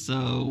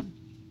 So,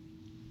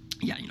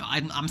 yeah,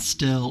 I'm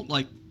still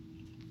like,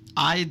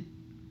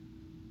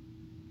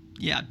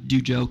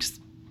 do jokes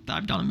that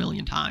I've done a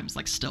million times,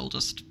 like still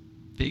just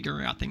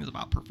figuring out things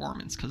about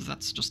performance, because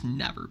that's just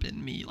never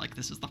been me. Like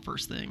this is the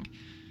first thing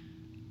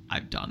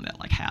I've done that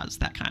like has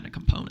that kind of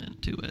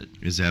component to it.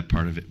 Is that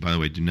part of it? By the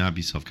way, do not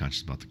be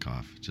self-conscious about the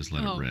cough. Just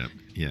let it rip.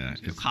 Yeah.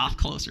 Cough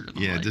closer to the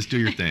mic. Just do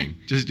your thing.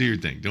 Just do your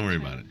thing. Don't worry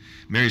about it.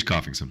 Mary's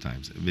coughing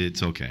sometimes.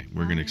 It's okay.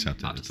 We're going to accept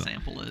it. I'll just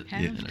sample it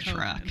in a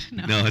track.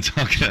 No, it's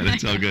all good.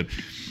 It's all good.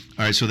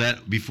 All right, so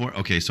that before,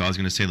 okay, so I was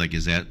going to say, like,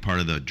 is that part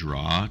of the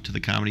draw to the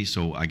comedy?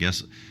 So I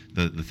guess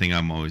the thing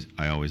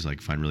I always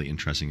like find really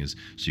interesting is,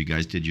 so you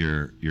guys did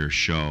your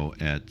show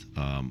at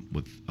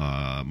with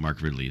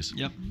Mark Ridley's.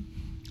 Yep.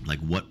 Like,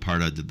 what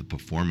part of the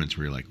performance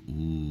where you're like,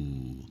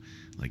 ooh,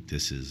 like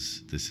this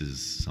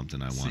is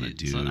something I want to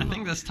do? So I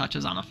think this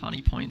touches on a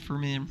funny point for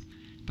me,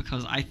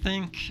 because I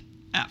think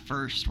at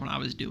first when I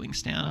was doing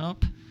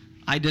stand-up,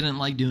 I didn't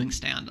like doing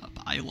stand-up.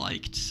 I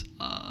liked,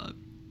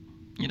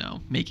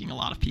 making a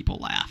lot of people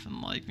laugh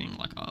and like being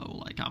like,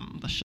 oh, like I'm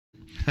the shit.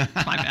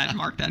 My bad,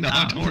 mark that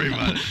down. Don't worry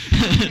about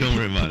it. Don't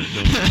worry about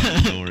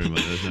it. Don't worry about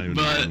it. That's not even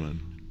but, the one.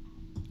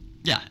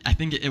 Yeah, I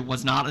think it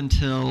was not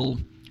until,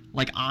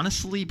 like,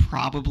 honestly,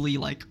 probably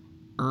like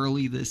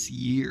early this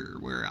year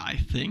where I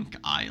think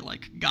I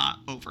like got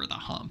over the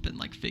hump and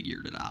like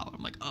figured it out.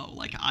 I'm like, oh,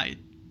 like I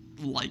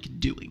like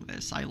doing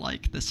this. I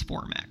like this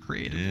format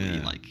creatively.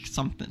 Yeah. Like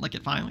something, like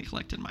it finally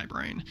clicked in my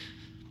brain.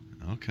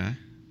 Okay.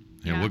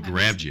 Yeah, what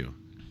grabbed you?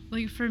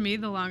 Like for me,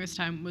 the longest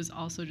time was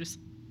also just,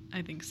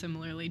 I think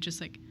similarly,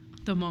 just like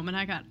the moment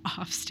I got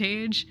off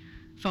stage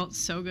felt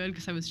so good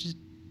because I was just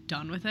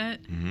done with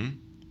it.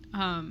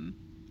 Mm-hmm.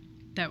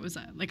 That was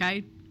like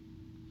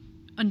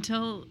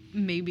until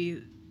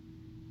maybe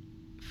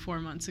 4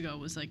 months ago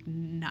was like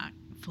not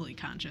fully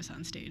conscious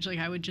on stage. Like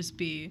I would just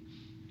be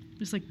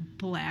like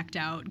blacked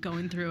out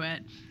going through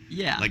it.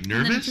 Yeah. Like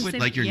nervous?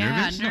 Like you're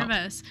nervous? Yeah,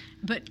 nervous.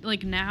 But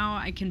like now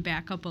I can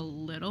back up a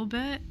little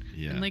bit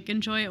and like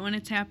enjoy it when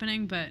it's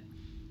happening, but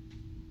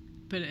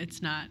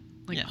it's not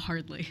like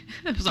hardly.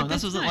 So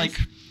this was nice. Like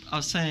I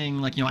was saying,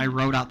 like, I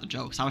wrote out the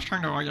jokes. I was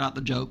trying to write out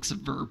the jokes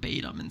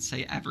verbatim and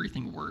say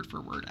everything word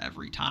for word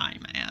every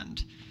time,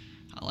 and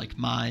like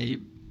my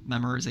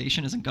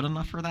memorization isn't good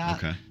enough for that.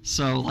 Okay.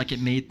 So like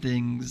it made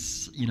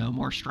things,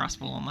 more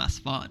stressful and less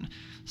fun.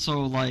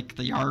 So like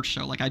the yard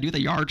show, like I do the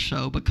yard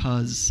show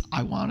because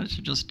I wanted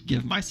to just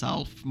give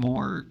myself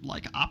more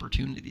like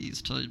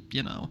opportunities to,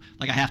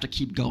 like I have to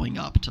keep going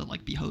up to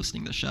like be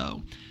hosting the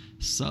show.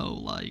 So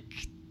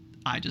like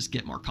I just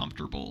get more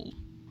comfortable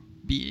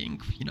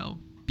being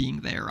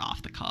there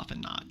off the cuff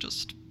and not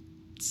just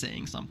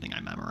saying something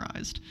I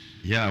memorized.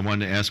 Yeah, I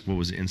wanted to ask what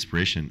was the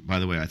inspiration. By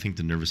the way, I think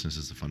the nervousness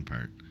is the fun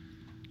part.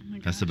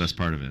 That's the best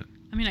part of it.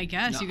 I mean, I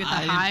guess you get the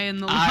high and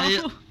the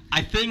low.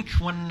 I think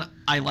when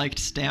I liked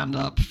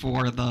stand-up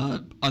for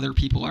the other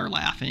people are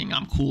laughing,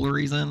 I'm cool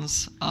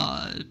reasons,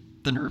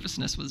 the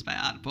nervousness was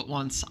bad. But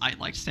once I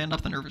liked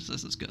stand-up, the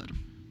nervousness is good.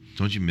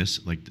 Don't you miss,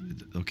 no,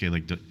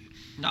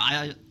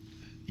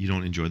 you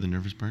don't enjoy the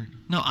nervous part?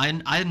 No,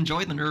 I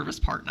enjoy the nervous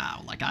part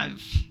now. Like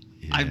I've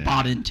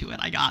bought into it.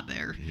 I got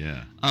there.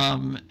 Yeah.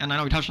 And I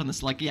know we touched on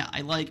this. Like, yeah,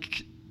 I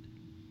like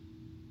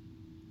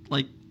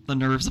the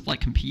nerves of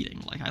like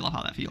competing. Like I love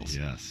how that feels.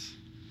 Yes.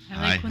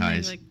 I like when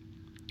they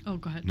oh,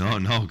 go ahead.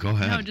 No, go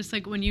ahead. No, just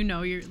like when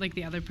you're like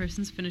the other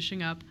person's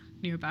finishing up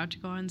and you're about to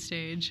go on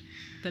stage,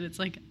 that it's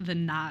like the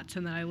knots,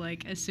 and then I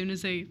like as soon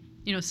as they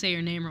say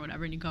your name or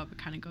whatever and you go up, it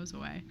kind of goes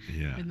away.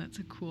 Yeah. And that's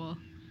a cool.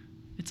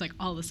 It's like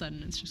all of a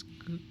sudden it's just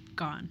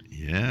gone.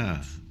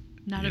 Yeah.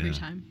 Not every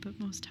time, but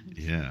most times.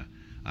 Yeah.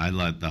 I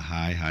like the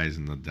highs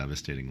and the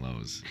devastating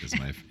lows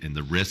and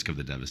the risk of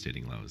the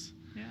devastating lows.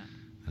 Yeah.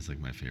 That's like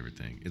my favorite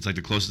thing. It's like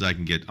the closest I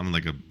can get. I'm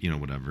like a,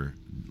 whatever,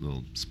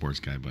 little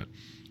sports guy, but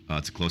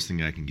it's the closest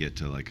thing I can get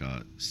to like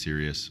a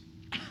serious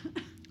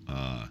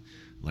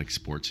like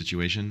sports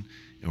situation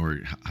or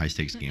high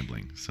stakes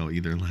gambling. So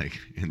either like,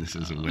 and this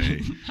is a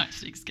way high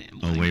stakes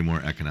gambling, a way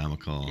more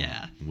economical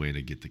way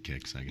to get the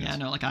kicks, I guess. Yeah,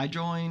 no, like I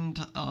joined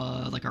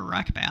like a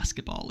rec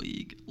basketball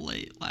league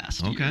late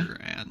last year,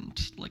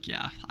 and like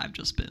I've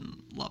just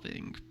been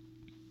loving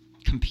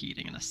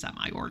competing in a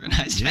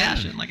semi-organized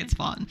fashion. Like it's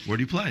fun. Where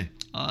do you play?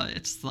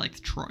 It's like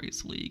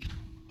Troy's league.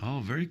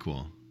 Oh, very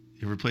cool.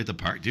 You ever play at the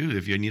park, dude?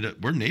 If you need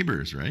we're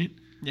neighbors, right?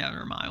 Yeah,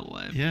 we're a mile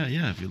away.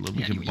 Yeah. If you look,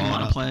 we can ball it up. You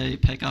want to play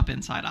pick up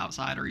inside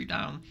outside? Are you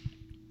down?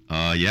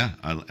 Yeah,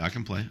 I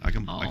can play. I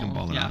can ball it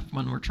up. Yeah,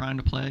 when we're trying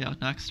to play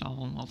next,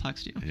 I'll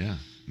text you. Yeah.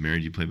 Mary,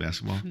 do you play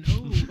basketball?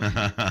 No.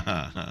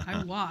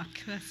 I walk.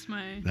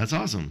 That's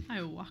awesome.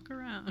 I walk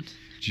around.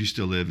 Do you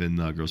still live in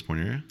the Grosse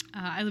Pointe area?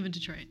 I live in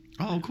Detroit.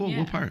 Oh, cool. Yeah.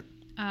 What part?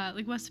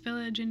 Like West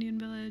Village, Indian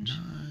Village.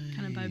 Nice.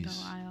 Kind of by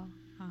Belle Isle.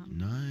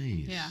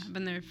 Nice. Yeah, I've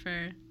been there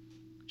for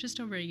just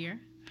over a year.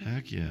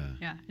 Heck yeah.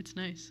 Yeah, it's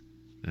nice.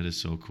 That is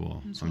so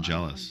cool. I'm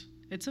jealous.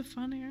 It's a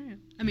fun area.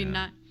 I mean,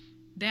 not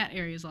that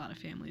area is a lot of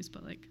families,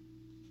 but like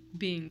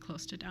being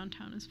close to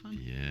downtown is fun.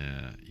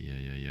 Yeah.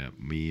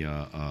 Me,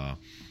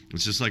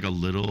 it's just like a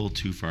little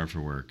too far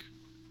for work.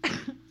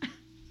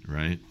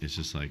 Right? It's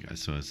just like,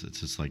 so it's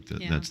just like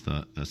that's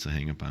the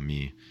hang up on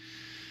me.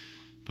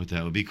 But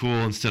that would be cool.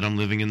 Instead, I'm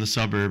living in the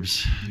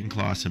suburbs in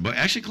Clawson. But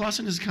actually,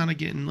 Clawson is kind of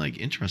getting like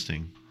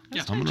interesting.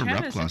 Yeah. I'm gonna rep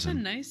Travis, that's a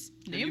Clawson. nice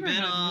Have you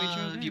neighborhood. been? we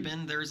drove Have you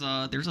in.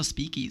 been? There's a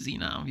speakeasy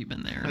now. Have you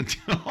been there?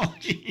 Oh,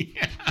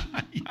 yeah,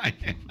 I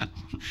am.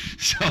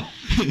 So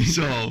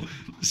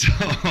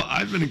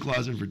I've been in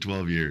Clawson for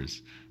 12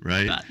 years,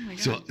 right? Oh my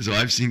so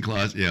I've seen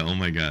Clawson. Yeah. Oh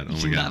my God. You've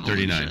seen the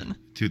 39. evolution.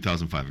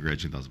 2005. I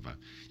graduated in 2005.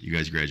 You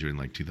guys graduated in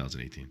like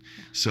 2018.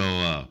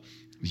 So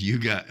you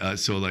got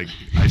so like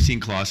I've seen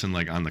Clawson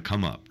like on the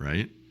come up,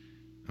 right?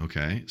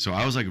 Okay. So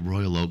I was like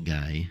Royal Oak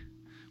guy,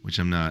 which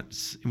I'm not.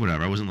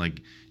 Whatever. I wasn't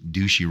like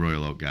douchey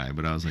Royal Oak guy,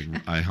 but I was like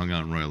I hung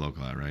out in Royal Oak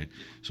a lot, right?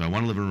 So I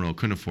wanted to live in Royal Oak,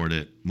 couldn't afford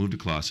it. Moved to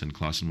Clawson.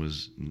 Clawson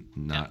was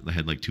not. They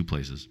had like 2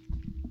 places.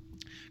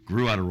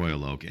 Grew out of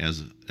Royal Oak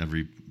as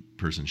every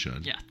person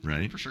should. Yeah,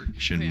 right. for sure.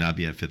 Should Oh, yeah. not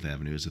be at Fifth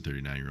Avenue as a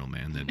 39-year-old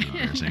man. That'd be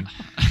embarrassing.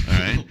 All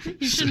right.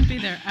 You shouldn't be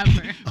there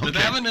ever. Fifth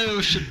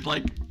Avenue should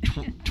like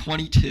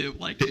 22.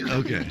 Like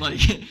Okay.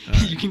 Like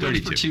you can go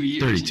for 2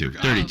 years. 32.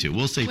 32.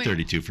 We'll say Wait,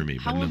 32 for me.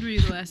 How but old no. were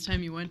you the last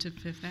time you went to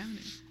Fifth Avenue?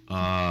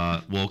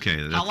 Well,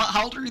 okay.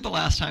 How old were you the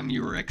last time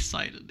you were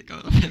excited to go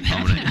to Fifth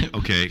Avenue?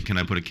 Okay. Can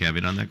I put a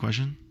caveat on that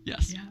question?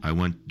 Yes. Yeah. I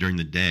went during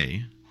the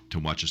day to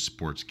watch a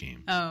sports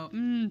game. Oh,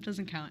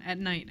 doesn't count. At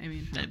night, I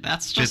mean.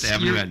 That's just Fifth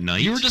Avenue you- at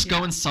night? You were just Yeah.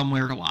 going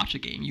somewhere to watch a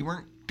game. You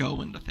weren't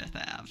going to Fifth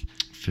Ave.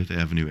 Fifth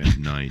Avenue at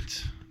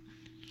night.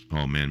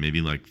 Oh man,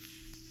 maybe like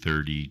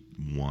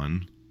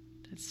 31.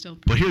 That's still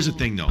pretty But here's the cool.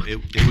 thing, though.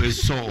 It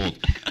was so old,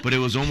 but it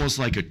was almost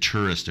like a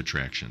tourist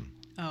attraction.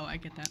 Oh, I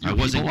get that. I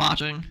wasn't People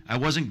watching. I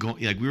wasn't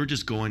going. Like we were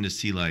just going to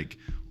see like,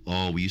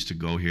 oh, we used to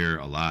go here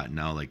a lot.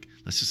 Now like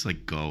let's just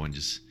like go and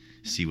just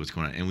see what's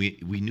going on. And we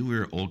knew we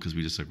were old because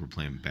we just like were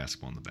playing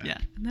basketball in the back. Yeah.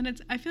 And then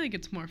I feel like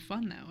it's more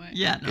fun that way.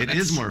 Yeah. No, It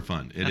is more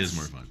fun. It is that's-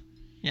 more fun.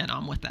 Yeah, no,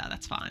 I'm with that.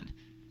 That's fine.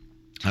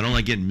 I don't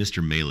like getting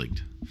Mr.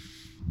 Maligged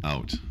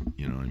out.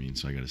 You know what I mean?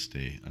 So I got to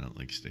stay. I don't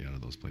like stay out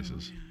of those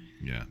places.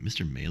 Yeah.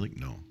 Mr. Malick?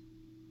 No,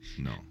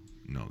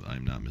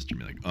 I'm not Mr.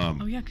 Malick.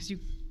 Oh, yeah, because you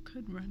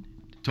could run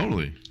it.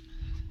 Totally.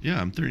 Yeah,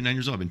 I'm 39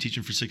 years old. I've been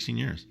teaching for 16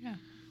 years. Yeah.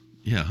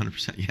 Yeah,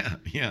 100%.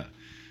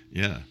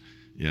 Yeah.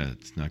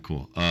 It's not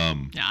cool. Yeah,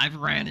 I've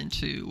ran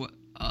into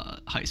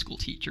high school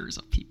teachers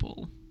of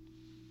people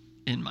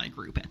in my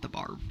group at the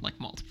bar like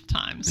multiple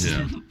times.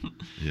 Yeah.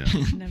 Yeah.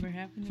 Never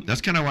happened to me. That's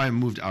kind of why I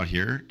moved out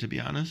here, to be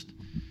honest,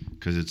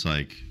 because it's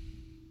like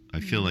I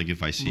feel like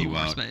if I see Little you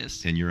more out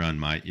space. and you're on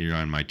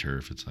my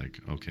turf, it's like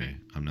okay,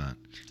 I'm not.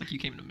 It's like you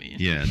came to me.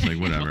 Yeah, it's like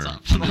whatever. What's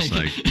up? I'm just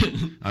like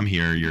I'm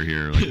here, you're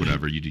here, like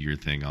whatever. You do your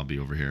thing, I'll be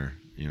over here.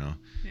 You know,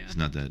 Yeah. it's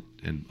not that,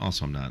 and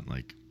also I'm not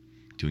like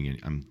doing it.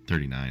 I'm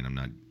 39. I'm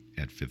not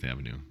at Fifth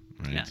Avenue,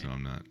 right? Yeah. So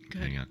I'm not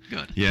Good. hanging out.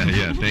 Good.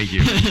 Yeah. Thank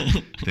you,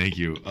 thank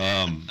you.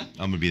 I'm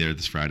gonna be there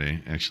this Friday,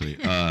 actually.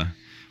 I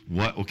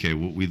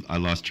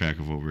lost track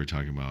of what we were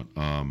talking about.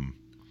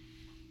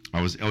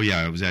 I was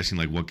asking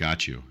like what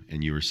got you,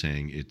 and you were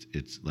saying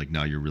it's like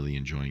now you're really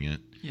enjoying it,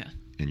 Yeah.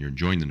 and you're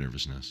enjoying the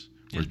nervousness,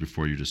 whereas Yeah.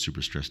 before you're just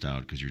super stressed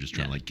out because you're just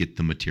trying to Yeah. like get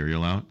the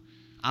material out.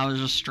 I was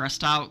just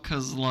stressed out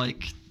because,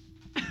 like,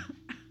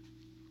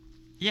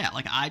 yeah,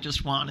 like I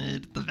just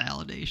wanted the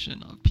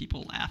validation of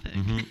people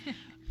laughing.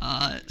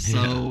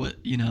 So,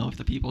 you know, if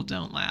the people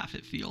don't laugh,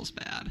 it feels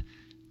bad.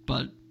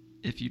 But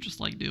if you just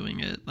like doing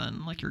it,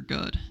 then like you're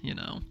good, you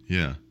know?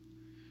 Yeah.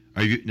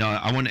 Are you now?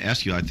 I want to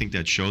ask you. I think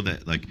that show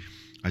that like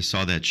I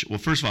saw that. Well,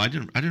 first of all, I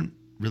don't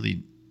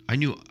really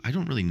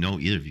know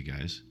either of you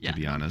guys, Yeah. to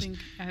be I don't honest. think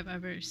I've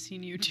ever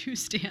seen you two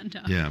stand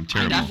up. Yeah, I'm I,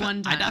 terrible.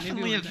 One time, I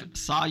definitely maybe have one time.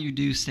 saw you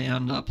do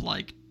stand up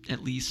like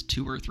at least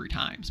 2 or 3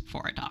 times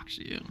before I talked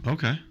to you.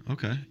 Okay.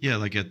 Yeah,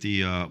 like at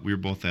the we were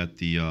both at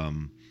the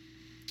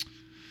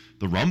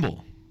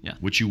Rumble. Yeah.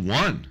 Which you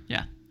won.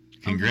 Yeah.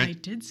 Congrats. I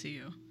did see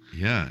you.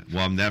 Yeah.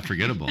 Well, I'm that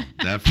forgettable.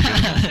 That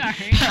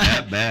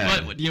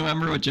bad. What, do you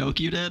remember what joke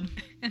you did?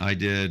 I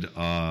did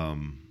a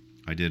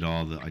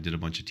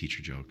bunch of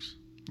teacher jokes.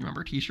 You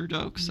remember teacher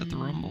jokes at the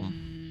Rumble?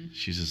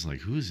 She's just like,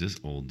 who's this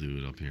old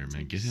dude up here,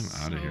 man? Get him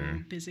out of So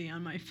here. busy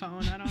on my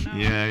phone. I don't know.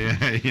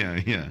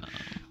 Yeah.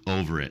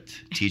 Over it.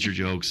 Teacher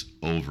jokes,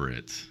 over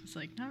it. It's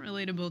like not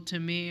relatable to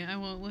me. I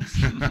won't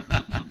listen.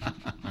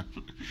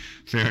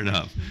 Fair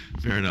enough.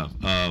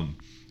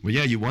 Well,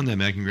 yeah, you won that,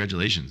 man.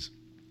 Congratulations.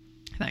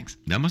 Thanks.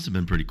 That must have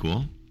been pretty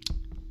cool.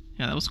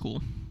 Yeah, that was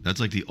cool. That's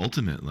like the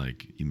ultimate,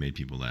 like, you made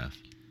people laugh.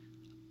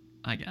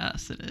 I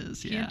guess it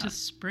is, He yeah. had to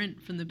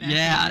sprint from the back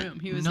Yeah, of the room.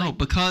 He was no, like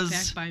because-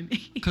 back by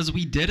me. Because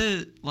we did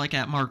it, like,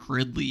 at Mark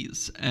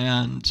Ridley's,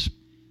 and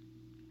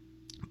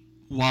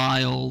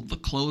while the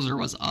closer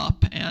was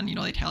up and, you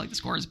know, they tallied the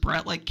scores,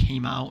 Brett, like,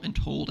 came out and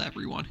told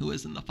everyone who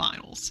was in the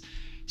finals.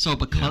 So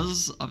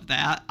because of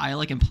that, I,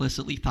 like,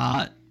 implicitly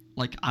thought,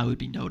 like, I would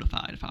be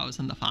notified if I was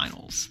in the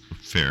finals.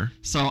 Fair.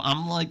 So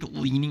I'm, like,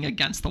 leaning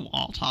against the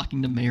wall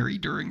talking to Mary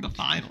during the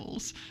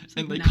finals.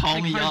 And they not, call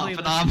like, me up, hardly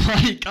and I'm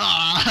like,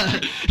 ah.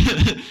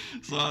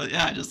 So,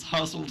 yeah, I just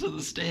hustled to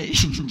the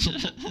stage.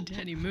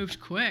 Dad, he moved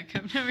quick.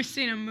 I've never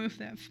seen him move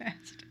that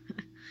fast.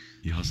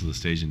 You hustled the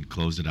stage and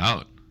closed it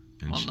out.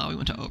 And Well, no, we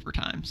went to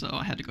overtime, so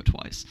I had to go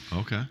twice.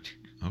 Okay.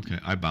 Okay,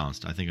 I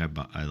bounced. I think I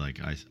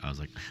was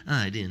like,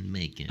 I didn't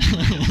make it.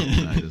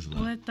 I just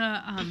well, at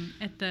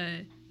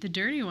the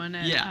dirty one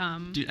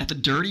at dude, at the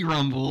Dirty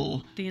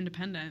Rumble, the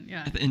Independent,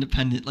 yeah. At the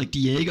Independent, like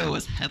Diego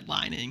was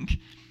headlining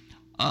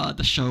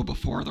the show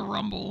before the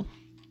Rumble,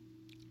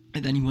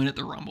 and then he went at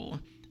the Rumble,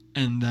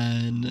 and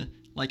then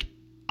like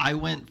I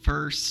went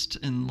first,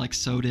 and like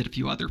so did a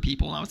few other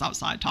people, and I was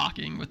outside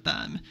talking with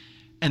them,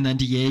 and then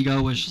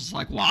Diego was just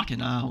like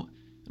walking out,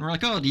 and we're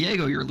like, oh,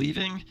 Diego, you're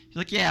leaving? He's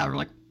like, yeah. We're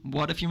like,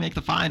 what if you make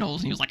the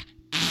finals? And he was like,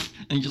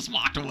 and he just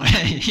walked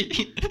away.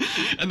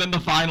 And then the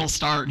finals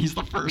start, and he's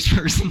the first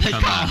person they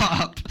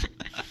call up.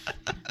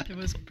 It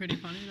was pretty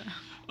funny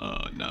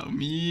though. No,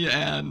 me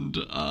and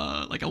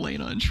like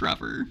Elena and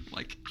Trevor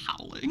like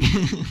howling.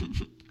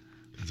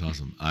 That's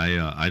awesome.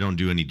 I don't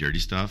do any dirty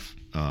stuff.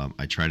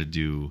 I try to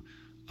do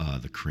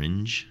the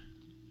cringe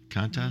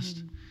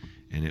contest,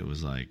 and it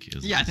was like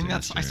I think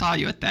that's I saw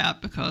you at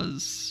that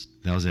because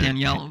that was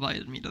Danielle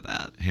invited me to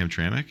that.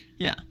 Hamtramck?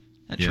 Yeah,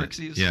 at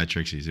Trixie's. Yeah,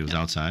 Trixie's. It was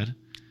outside.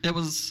 It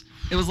was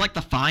like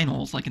the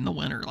finals, like in the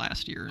winter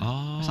last year.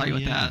 Oh, I saw you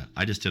at that.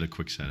 I just did a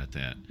quick set at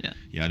that.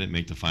 Yeah, I didn't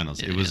make the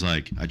finals. Yeah, it was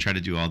like I try to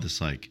do all this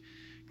like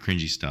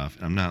cringy stuff.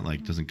 I'm not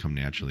like doesn't come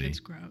naturally. It's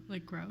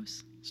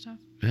gross stuff.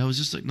 Yeah, I was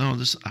just like, no,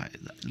 it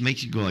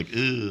makes you go like,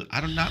 ugh. I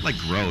don't not like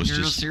gross.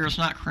 You're just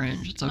not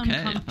cringe. It's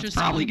okay. That's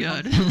probably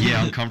good.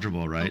 Yeah,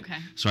 uncomfortable, right? Okay.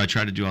 So I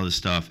tried to do all this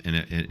stuff, and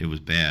it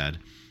was bad.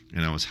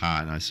 And I was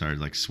hot, and I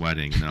started like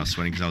sweating, and I was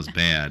sweating because I was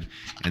bad,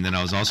 and then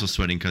I was also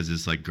sweating because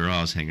this like girl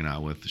I was hanging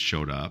out with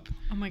showed up.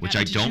 Oh my god! Which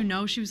Did you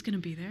know she was gonna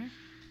be there?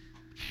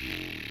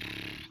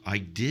 I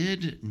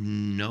did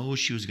know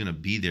she was gonna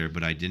be there,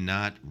 but I did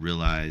not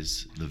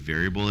realize the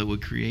variable it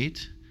would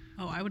create.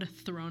 Oh, I would have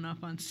thrown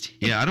up on stage.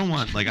 Yeah, I don't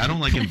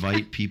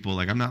invite people.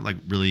 Like I'm not like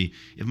really.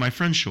 If my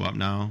friends show up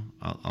now,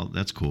 I'll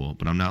that's cool.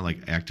 But I'm not like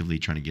actively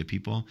trying to get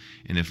people.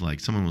 And if like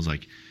someone was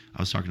like.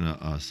 I was talking to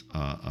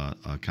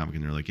a comic,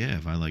 and they're like, yeah,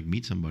 if I like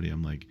meet somebody,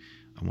 I'm like,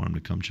 I want them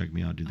to come check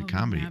me out, do the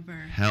comedy. Never.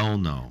 Hell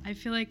no. I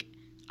feel like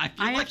I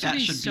have to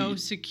be so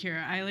secure.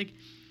 I like,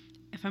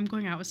 if I'm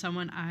going out with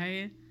someone,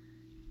 I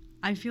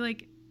feel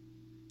like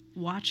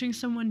watching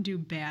someone do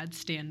bad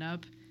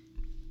stand-up,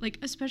 like,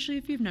 especially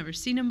if you've never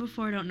seen him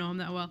before, don't know him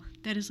that well,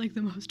 that is like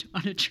the most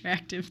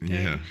unattractive thing.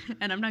 Yeah.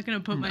 And I'm not going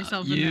to put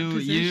myself in that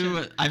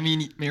position. I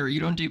mean, Mary, you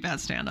don't do bad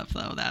stand-up,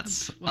 though.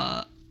 That's...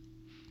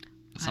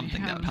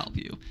 something that would help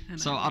you.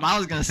 So what I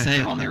was going to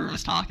say while Mary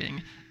was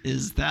talking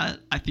is that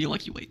I feel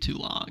like you wait too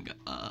long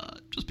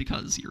just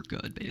because you're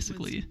good,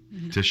 basically.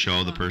 To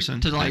show the person?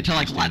 To let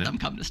them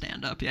come to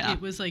stand up, yeah. It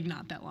was like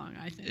not that long,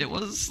 I think. It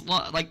was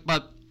like,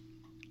 but...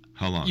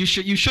 How long? You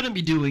shouldn't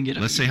be doing it.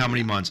 Let's say how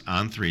many months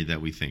on 3 that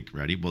we think.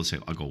 Ready? We'll say,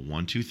 I'll go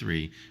 1, 2,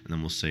 3, and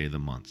then we'll say the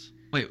months.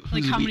 Wait,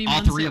 like how many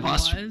months all 3 of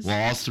us?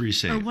 Well, all 3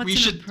 say it. We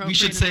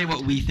should say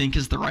what we think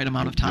is the right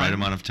amount of time. Right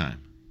amount of time.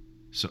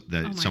 So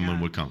that someone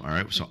would come. All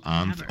right. So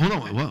on. Never. Oh no.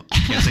 Well,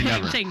 you can't say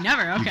never. Saying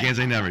never. Okay. You can't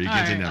say never. You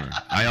can't say never.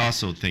 I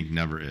also think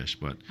never-ish,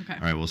 but okay.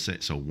 All right. We'll say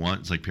so. One.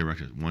 It's like pair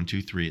record. 1,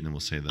 2, 3, and then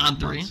we'll say the on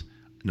 3. Months.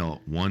 No.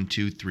 1,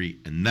 2, 3,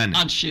 and then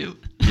on shoot.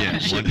 Yeah.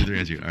 1, 2, 3,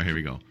 and shoot. All right. Here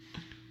we go.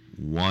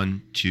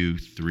 1, 2,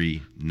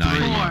 3,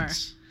 9 4.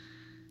 months.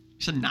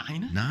 You said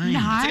 9? 9.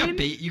 It's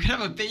like you could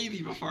have a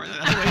baby before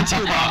that. That's way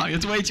too long.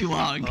 It's way too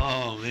long.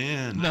 Oh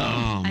man. No.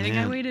 Oh, I think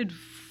I waited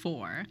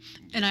 4,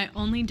 and I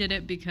only did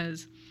it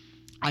because.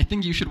 I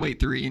think you should wait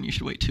 3 and you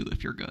should wait 2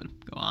 if you're good.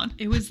 Go on.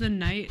 It was the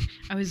night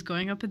I was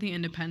going up at the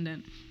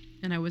Independent,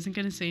 and I wasn't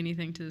going to say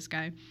anything to this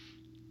guy.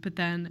 But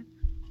then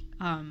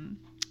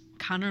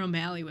Connor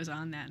O'Malley was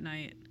on that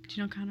night. Do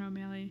you know Connor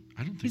O'Malley?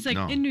 I don't think he's like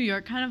in New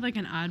York, kind of like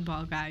an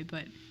oddball guy,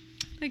 but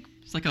like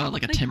it's like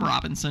a Tim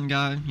Robinson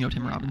guy. You know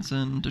Tim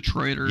Robinson,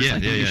 Detroiters. Yeah,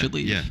 I think you should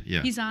leave.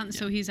 Yeah. He's on.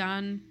 So he's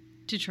on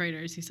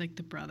Detroiters. He's like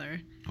the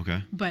brother.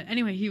 Okay. But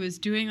anyway, he was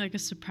doing like a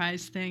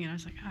surprise thing, and I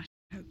was like,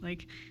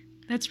 like.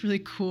 That's really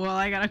cool.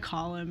 I gotta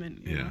call him,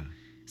 and you know.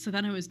 So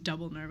then I was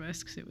double nervous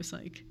because it was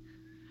like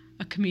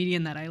a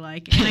comedian that I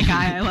like and a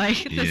guy I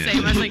like the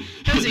same. I was like,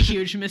 that was a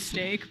huge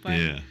mistake, but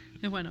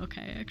it went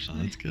okay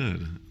actually. Oh, that's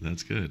good.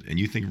 That's good. And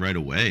you think right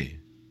away?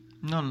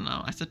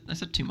 No. I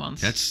said 2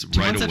 months. That's 2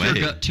 right months away. If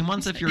you're good, 2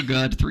 months if you're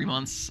good. 3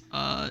 months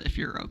if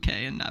you're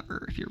okay, and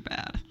never if you're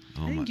bad.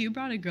 I think you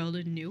brought a girl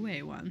to New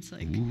Way once,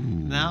 like. Ooh,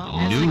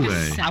 no, New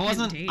Way.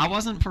 I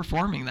wasn't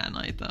performing that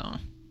night though.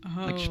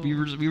 Oh. Like we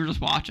were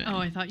just watching. Oh,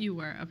 I thought you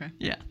were. Okay.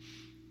 Yeah.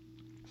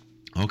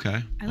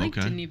 Okay. I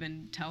didn't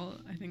even tell,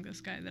 I think,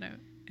 this guy that I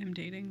am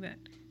dating that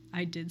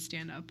I did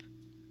stand up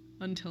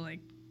until like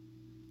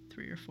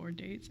 3 or 4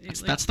 dates.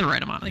 That's the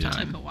right amount of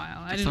time. It took a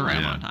while. That's the right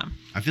amount of time.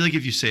 I feel like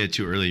if you say it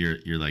too early,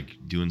 you're like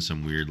doing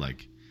some weird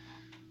like,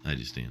 I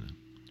just stand up.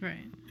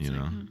 Right. You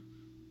know?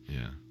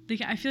 Yeah.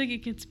 Like, I feel like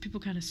it gets people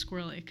kind of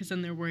squirrely because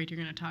then they're worried you're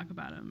going to talk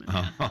about them.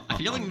 I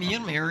feel like me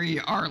and Mary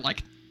are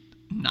like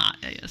not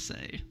ASA.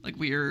 Like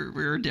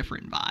we're a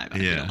different vibe. I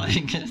feel like.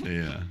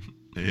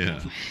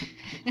 Yeah.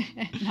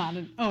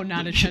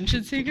 Not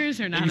attention seekers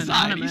or not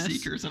anxiety anonymous.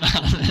 Seekers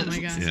anonymous. Oh my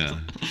gosh. Yeah.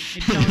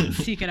 I don't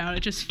seek it out.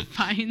 It just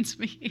finds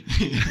me.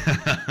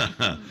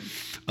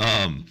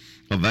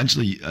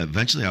 Eventually,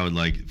 I would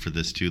like for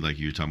this too. Like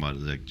you were talking about,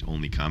 like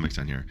only comics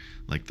on here.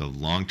 Like the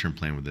long-term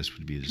plan with this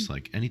would be just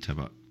like any type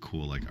of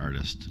cool like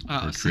artist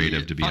or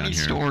creative to be on here.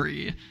 Funny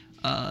story.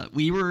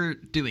 We were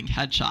doing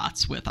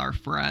headshots with our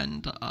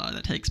friend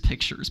that takes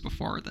pictures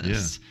before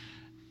this,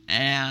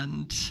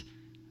 and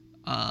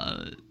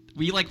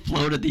we like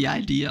floated the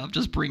idea of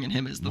just bringing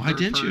him as the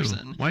third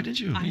person. Why didn't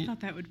you? I thought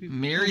that would be.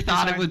 Mary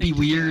thought it would be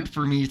weird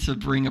for me to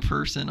bring a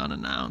person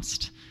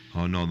unannounced.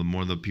 Oh no! The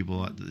more the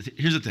people.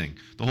 Here's the thing.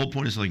 The whole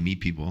point is to like meet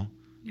people,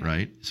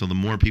 right? So the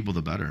more people,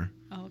 the better.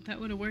 Oh, that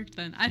would have worked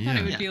then. I thought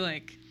it would be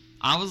like.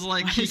 I was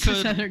like, why he is could.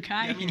 This other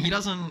guy I mean, here? he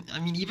doesn't. I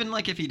mean, even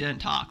like if he didn't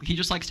talk, he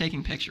just likes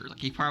taking pictures. Like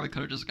he probably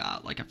could have just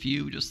got like a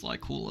few just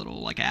like cool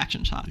little like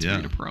action shots for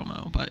you to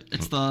promo. But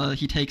it's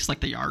he takes like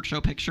the yard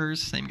show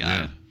pictures. Same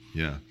guy.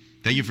 Yeah.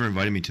 Thank you for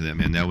inviting me to that,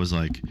 man. That was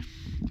like,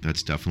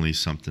 that's definitely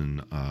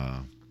something.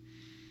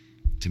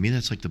 To me,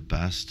 that's like the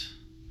best.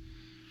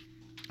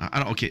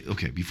 I don't.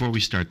 Okay. Before we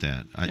start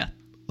that,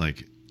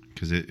 like,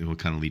 because it will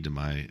kind of lead to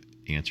my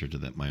answer to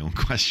that, my own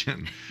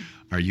question.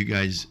 Are you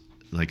guys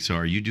like? So,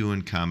 are you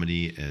doing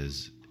comedy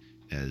as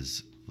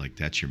like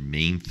that's your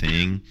main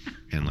thing,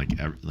 and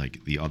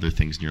like the other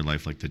things in your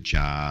life, like the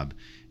job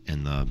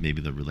and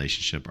maybe the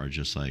relationship, are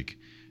just like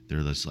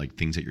they're just like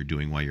things that you're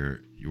doing while you're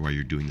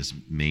doing this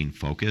main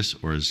focus,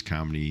 or is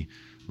comedy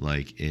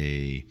like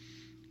a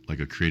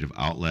creative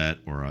outlet,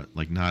 or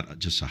like not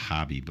just a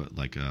hobby, but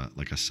like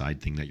a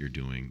side thing that you're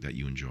doing that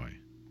you enjoy?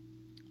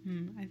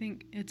 I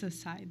think it's a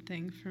side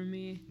thing for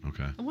me.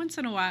 Okay. Once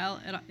in a while,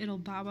 it'll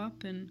bob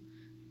up and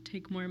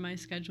take more of my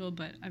schedule,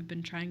 but I've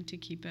been trying to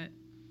keep it.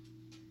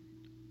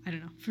 I don't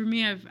know. For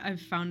me,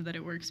 I've found that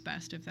it works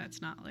best if that's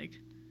not like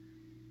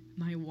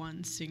my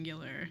one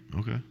singular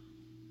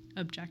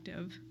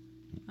objective.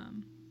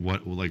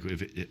 What like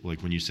if it,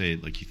 like when you say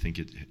like you think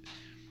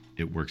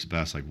it works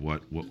best, like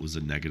what was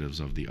the negatives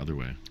of the other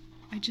way?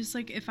 I just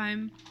like if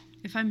I'm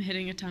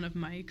hitting a ton of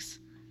mics,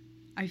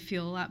 I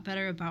feel a lot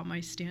better about my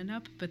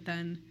stand-up, but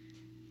then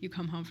you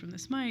come home from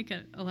this mic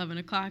at 11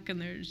 o'clock and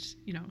there's,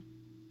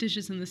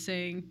 dishes in the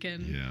sink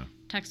and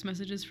text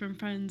messages from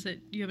friends that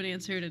you haven't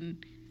answered, and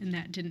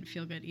that didn't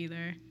feel good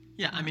either.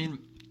 Yeah, I mean,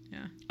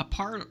 a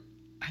part,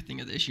 I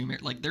think, of the issue,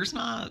 like, there's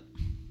not,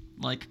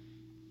 like,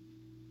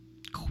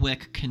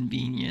 quick,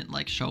 convenient,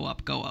 like, show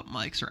up, go up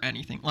mics or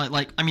anything.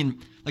 Like I mean,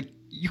 like,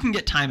 you can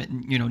get time at,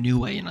 New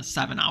Way in a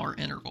 7-hour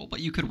interval, but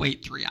you could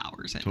wait 3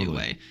 hours at New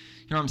Way.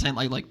 You know what I'm saying?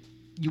 Like,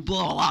 you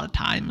blow a lot of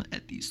time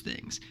at these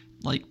things.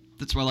 Like,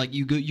 that's why, like,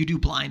 you do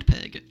Blind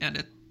Pig, and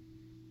it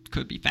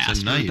could be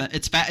faster.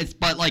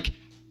 But like,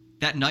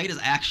 that night is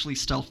actually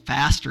still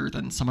faster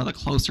than some of the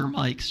closer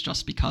mics,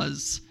 just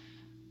because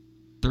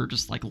they're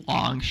just like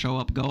long show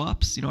up, go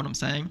ups. You know what I'm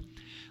saying?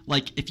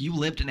 Like, if you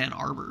lived in Ann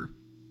Arbor,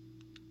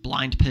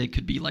 Blind Pig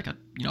could be like a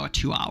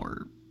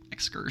 2-hour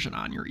excursion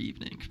on your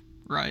evening,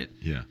 right?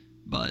 Yeah.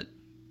 But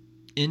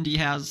Indy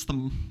has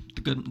the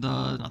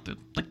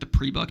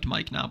pre-booked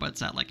mic now, but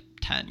it's at like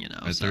 10,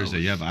 At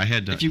Thursday, but I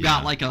had to, if you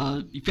got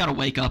you've got to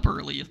wake up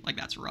early, like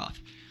that's rough.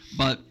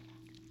 But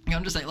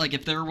I'm just saying, like,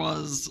 if there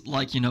was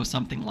like,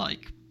 something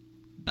like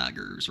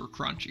Beggars or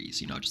Crunchies,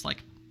 just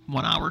like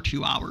 1 hour,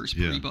 2 hours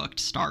pre-booked,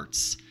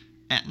 starts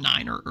at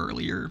 9 or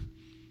earlier,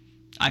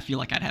 I feel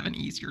like I'd have an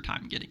easier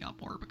time getting up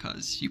more,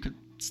 because you could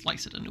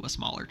slice it into a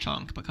smaller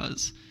chunk,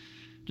 because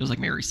just like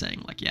Mary's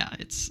saying, like,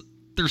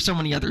 there's so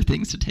many other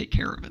things to take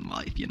care of in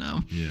life,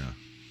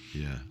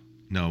 Yeah.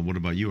 No, what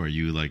about you? Are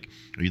you like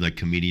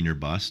comedian or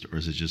bust, or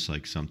is it just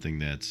like something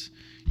that's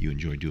you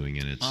enjoy doing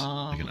and it's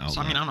like an outlet?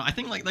 So I mean, I don't know. I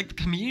think like the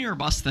comedian or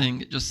bust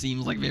thing just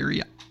seems like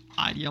very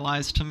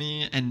idealized to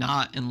me, and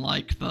not in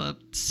like the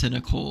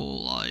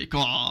cynical like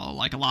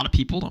a lot of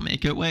people don't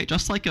make it way.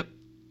 Just like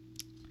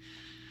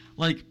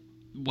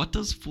what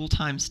does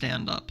full-time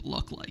stand-up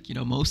look like?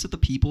 Most of the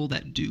people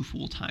that do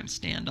full-time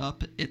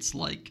stand-up, it's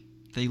like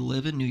they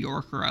live in New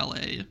York or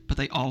LA, but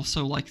they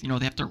also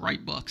they have to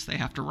write books. They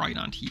have to write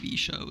on TV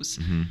shows.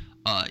 Mm-hmm.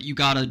 You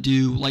got to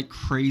do like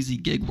crazy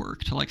gig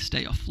work to like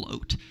stay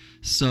afloat.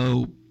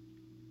 So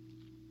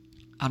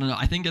I don't know.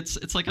 I think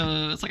it's like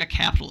a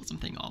capitalism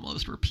thing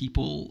almost, where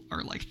people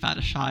are like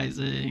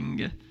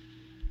fetishizing,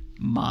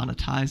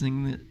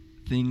 monetizing the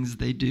things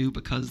they do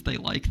because they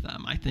like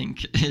them. I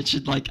think it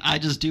should I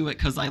just do it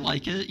because I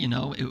like it.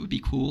 It would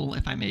be cool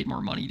if I made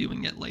more money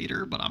doing it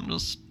later, but I'm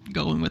just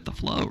going with the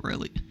flow,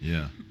 really.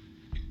 Yeah,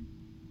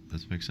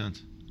 that makes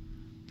sense.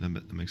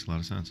 That makes a lot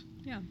of sense.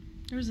 Yeah,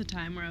 there was a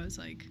time where I was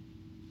like,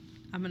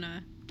 I'm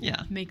gonna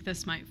make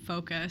this my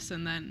focus,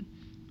 and then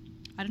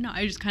I don't know.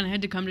 I just kind of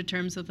had to come to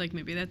terms with like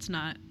maybe that's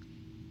not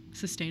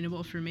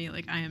sustainable for me.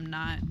 Like, I am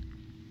not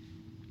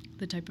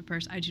the type of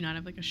person. I do not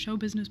have like a show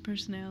business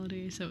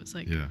personality, so it's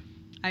like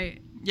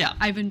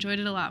I've enjoyed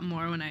it a lot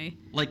more when I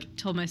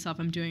told myself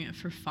I'm doing it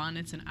for fun.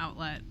 It's an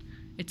outlet.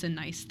 It's a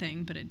nice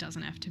thing, but it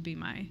doesn't have to be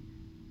my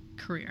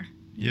career.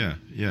 Yeah.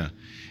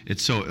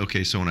 It's so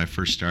okay. So when I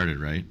first started,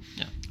 right?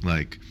 Yeah.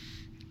 Like,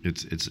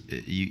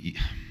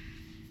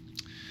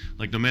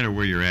 like no matter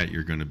where you're at,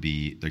 you're going to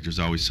be like there's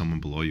always someone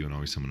below you and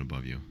always someone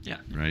above you. Yeah.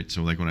 Right.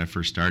 So like when I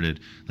first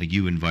started, like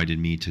you invited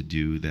me to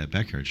do that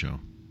backyard show,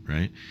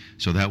 right?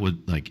 So that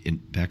would like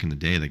back in the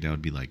day, like that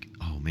would be like,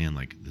 oh man,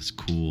 like this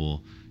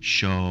cool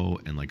show,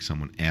 and like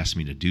someone asked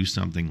me to do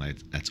something. Like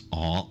that's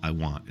all I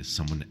want is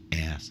someone to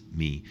ask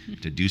me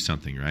to do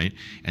something, right?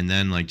 And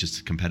then like just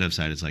the competitive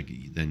side is like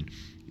then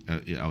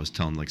I was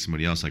telling like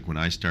somebody else like when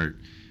I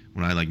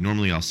like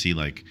normally I'll see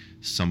like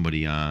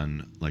somebody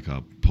on like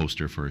a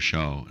poster for a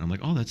show and I'm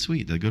like, oh, that's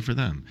sweet, that's good for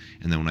them.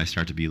 And then when I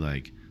start to be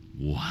like,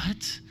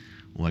 what?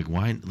 Like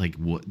why? Like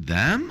what?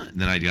 Them?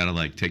 Then I gotta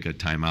like take a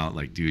timeout.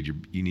 Like, dude,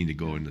 you need to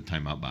go in the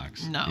timeout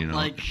box. No, you know?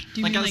 like,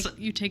 Do you mean like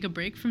you take a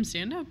break from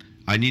stand up?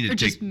 I need to or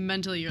take just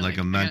mentally. You're like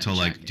a mental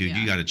like, check, dude,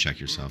 you got to check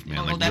yourself, man.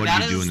 Oh, Like, what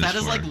are you doing this for? That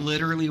is like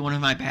literally one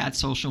of my bad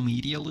social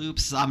media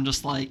loops. I'm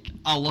just like,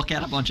 I'll look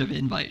at a bunch of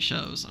invite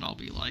shows and I'll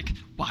be like,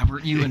 why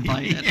weren't you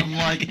invited? I'm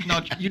like, no,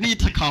 you need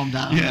to calm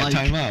down. Yeah, like,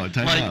 time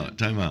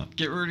out.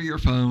 Get rid of your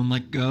phone.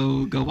 Like,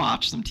 go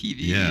watch some TV.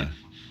 Yeah.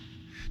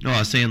 No, I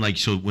was saying like,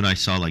 so when I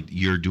saw like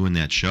you're doing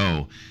that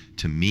show,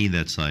 to me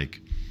that's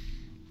like,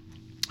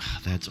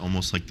 that's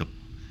almost like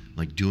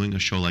like doing a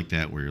show like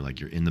that where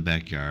you're in the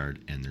backyard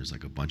and there's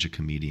like a bunch of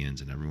comedians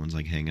and everyone's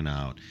like hanging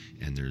out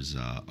and there's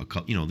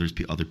there's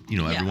other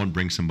everyone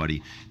brings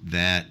somebody.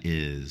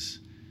 That's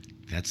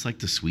like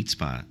the sweet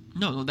spot.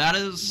 No, that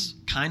is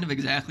kind of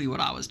exactly what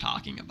I was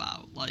talking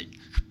about. Like,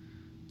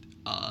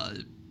 I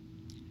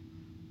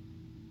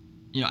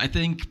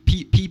think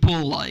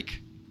people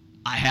like,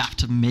 I have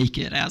to make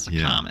it as a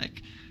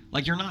comic.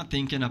 Like, you're not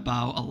thinking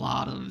about a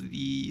lot of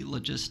the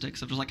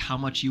logistics of just like how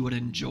much you would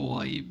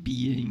enjoy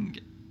being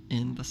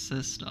in the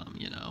system,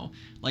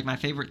 Like, my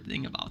favorite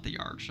thing about the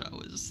yard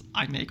show is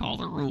I make all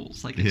the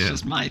rules. Like, it's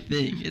just my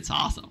thing. It's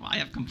awesome. I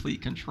have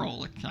complete control.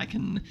 Like,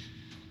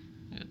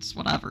 it's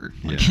whatever.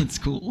 Like, it's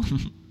cool.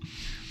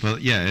 Well,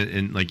 yeah,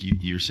 and like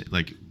you're saying,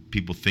 like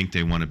people think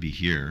they want to be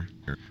here,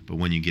 but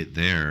when you get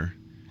there,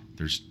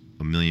 there's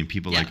a million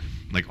people. Yeah.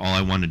 Like all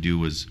I want to do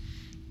was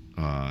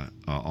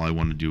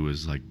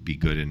like be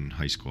good in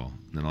high school.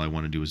 And then all I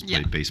want to do is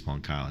play baseball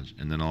in college.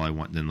 And then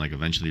like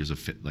eventually there's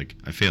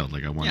I failed.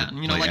 Like I want to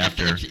play like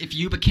after. If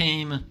you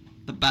became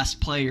the best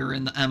player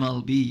in the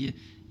MLB,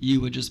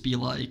 you would just be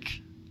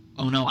like,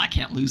 oh no, I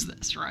can't lose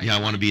this, right? Yeah,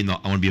 I want to be in the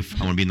Hall of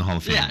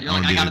Fame. Yeah, you're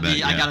like,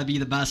 I gotta be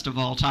the best of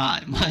all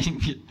time. Like,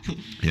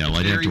 yeah, well,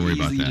 I didn't have to worry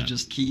about that. It's very easy to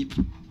just keep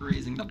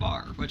raising the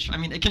bar, which I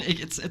mean,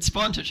 it's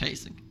fun to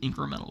chase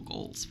incremental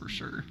goals for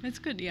sure. It's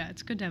good. Yeah,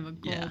 it's good to have a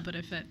goal, but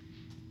if it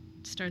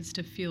starts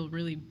to feel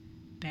really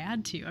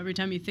bad to you every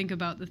time you think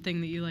about the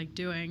thing that you like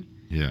doing,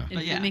 if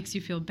it makes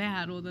you feel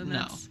bad, well then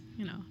that's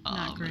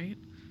not great.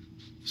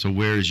 So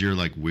where is your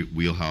like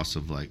wheelhouse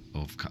of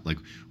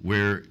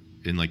where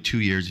in like 2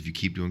 years, if you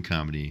keep doing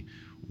comedy,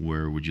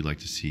 where would you like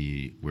to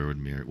see? Where would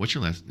Mary? What's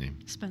your last name?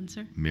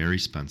 Spencer. Mary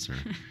Spencer.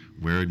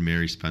 Where would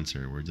Mary Spencer?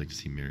 Where would you like to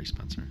see Mary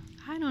Spencer?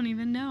 I don't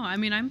even know. I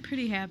mean, I'm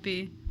pretty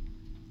happy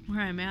where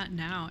I'm at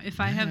now.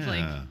 If I have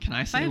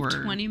if I have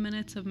 20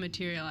 minutes of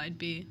material, I'd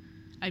be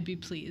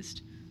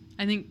pleased.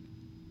 I think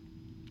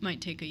it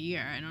might take a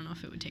year. I don't know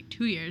if it would take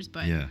 2 years,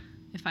 but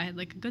if I had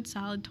like a good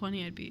solid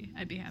 20, I'd be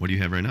happy. What do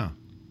you have right now?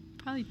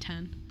 Probably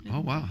 10.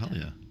 Oh wow, hell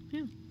yeah.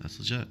 Yeah. That's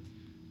legit.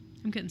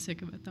 I'm getting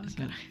sick of it though.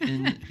 So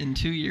in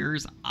 2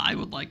 years, I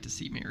would like to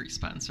see Mary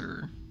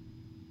Spencer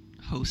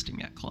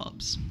hosting at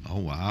clubs. Oh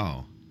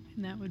wow.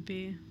 And that would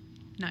be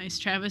nice.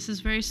 Travis is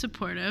very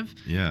supportive.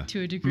 Yeah.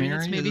 To a degree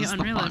that's maybe is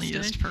unrealistic. The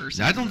funniest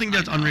person. I don't think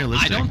that's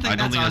unrealistic. I don't think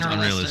that's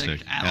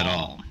unrealistic at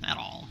all. At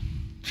all.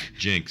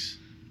 Jinx.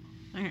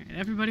 All right,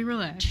 everybody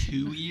relax.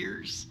 2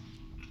 years.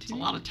 It's a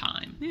lot of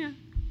time. Yeah.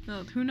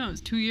 Well, who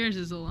knows? 2 years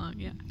is a long.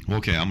 Yeah. Well,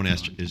 okay, I'm gonna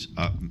ask.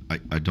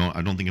 I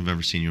don't think I've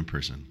ever seen you in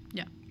person.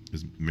 Yeah.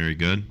 Is Mary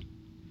good?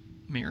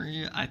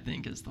 Mary, I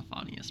think, is the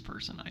funniest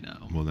person I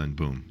know. Well, then,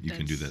 boom. You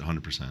can do that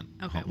 100%.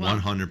 Okay,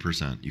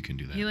 100% you can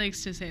do that. He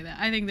likes to say that.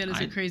 I think that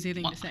is a crazy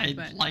thing to say.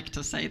 I'd like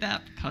to say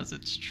that because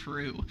it's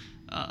true.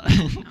 No,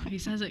 he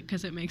says it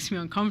because it makes me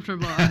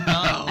uncomfortable.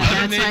 No.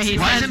 That's why he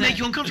why says does it make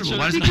you uncomfortable?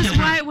 Because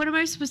what am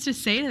I supposed to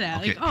say to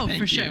that? Okay. Like,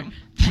 for sure.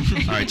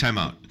 All right, time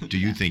out. Do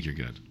you think you're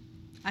good?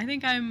 I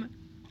think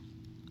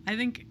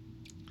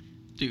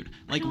dude,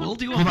 like we'll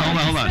do. Hold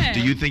on.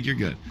 Do you think you're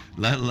good?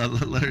 Let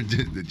her. Do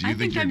you think you're good? I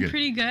think I'm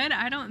pretty good.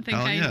 I don't think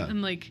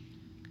I'm like.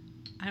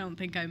 I don't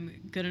think I'm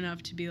good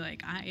enough to be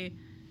like I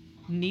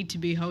need to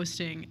be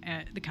hosting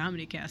at the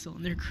Comedy Castle,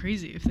 and they're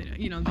crazy if they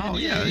don't.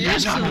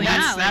 Absolutely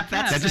not.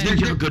 That just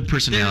means you have a good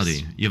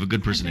personality. You have a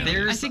good personality.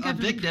 There's a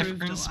big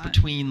difference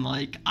between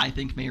like I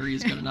think Mary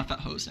is good enough at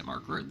hosting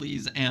Mark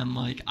Ridley's and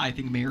like I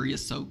think Mary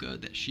is so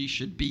good that she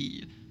should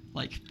be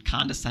like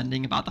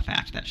condescending about the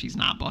fact that she's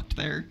not booked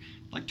there.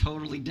 Like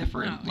totally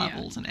different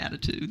levels and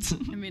attitudes.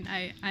 I mean,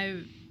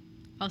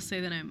 I'll say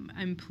that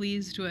I'm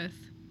pleased with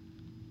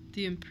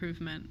the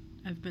improvement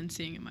I've been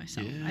seeing in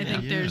myself. Yeah, I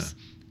think there's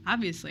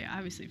obviously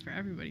for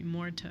everybody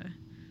more to.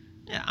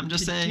 Yeah, I'm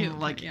just saying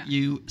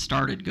you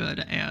started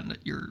good and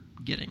you're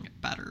getting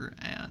better,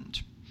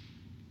 and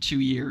 2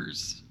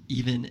 years,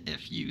 even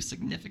if you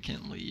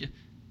significantly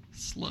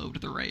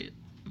slowed the rate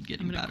of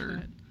getting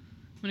better.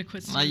 I'm gonna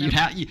quit.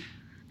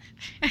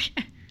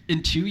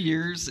 In 2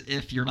 years,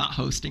 if you're not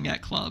hosting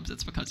at clubs,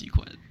 it's because you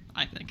quit,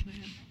 I think. Man,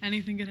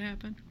 anything could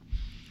happen.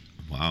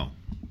 Wow.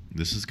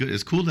 This is good.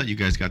 It's cool that you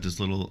guys got this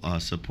little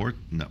support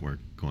network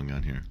going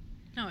on here.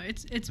 No,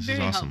 it's This very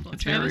is awesome. helpful.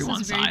 It's Travis very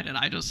one-sided.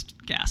 I just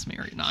gas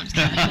Mary. No, I'm just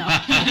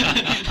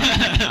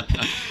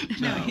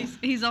kidding. No,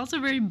 he's also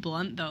very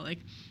blunt though. Like,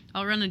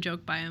 I'll run a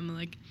joke by him.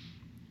 Like,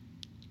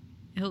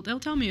 he'll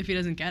tell me if he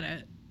doesn't get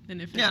it,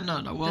 and if Well,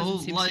 doesn't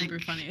seem super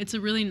funny. It's a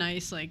really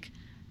nice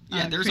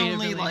there's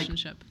only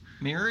relationship.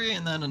 Mary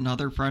and then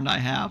another friend I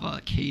have,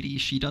 Katie.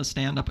 She does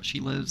stand up, but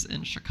she lives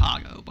in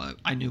Chicago. But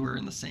I knew her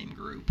in the same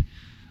group.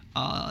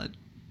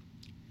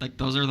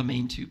 Those are the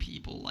main two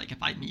people. Like,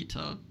 if I need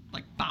to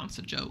bounce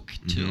a joke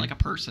to a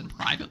person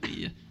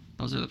privately,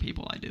 those are the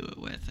people I do it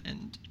with.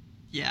 And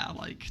yeah,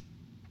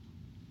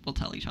 we'll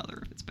tell each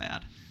other if it's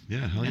bad.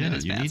 Yeah, hell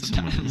and yeah, you need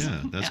someone. sometimes.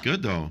 Yeah, that's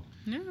good though.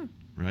 Yeah.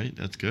 Right,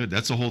 that's good.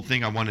 That's the whole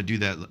thing. I want to do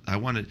that. I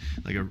want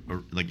to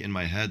in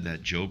my head,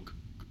 that joke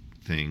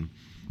thing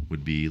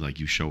would be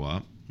you show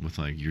up with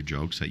your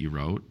jokes that you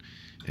wrote,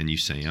 and you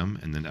say them,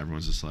 and then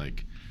everyone's just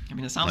like. I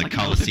mean, it sounds like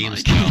Coliseum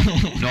style.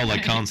 No,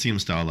 Coliseum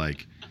style,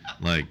 like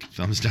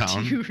thumbs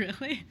down. Do you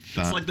really? It's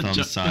like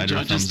thumbs side the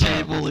or judges' thumbs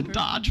table up. in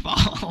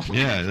dodgeball.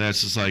 Yeah,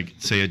 that's just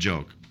say a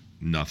joke.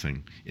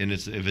 Nothing. And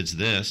if it's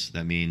this,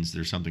 that means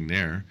there's something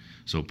there.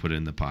 So put it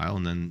in the pile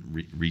and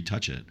then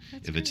retouch it.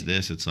 That's if great. it's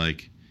this, it's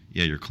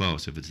yeah, you're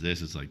close. If it's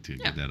this, it's to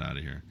get that out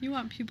of here. You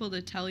want people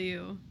to tell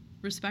you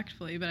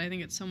respectfully, but I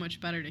think it's so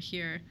much better to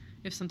hear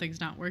if something's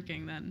not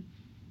working than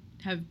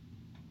have,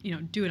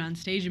 do it on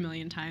stage a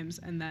million times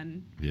and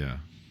then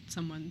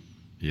someone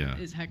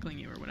is heckling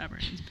you or whatever.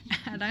 And it's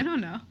bad. I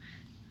don't know.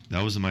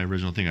 That was my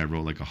original thing. I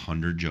wrote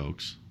 100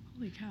 jokes.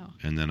 Holy cow.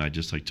 And then I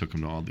just took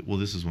them to all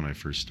this is when I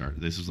first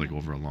started. This is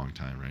over a long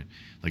time, right?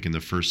 In the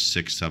first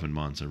 6-7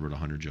 months, I wrote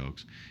 100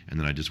 jokes. And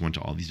then I just went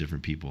to all these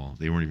different people.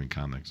 They weren't even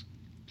comics.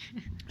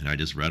 And I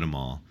just read them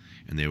all.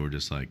 And they were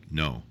just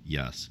no,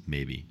 yes,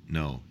 maybe.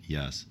 No,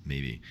 yes,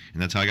 maybe.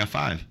 And that's how I got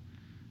 5.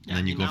 And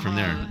then you go from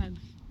there.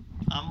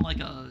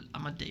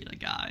 I'm a data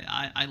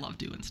guy. I love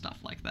doing stuff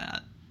like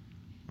that.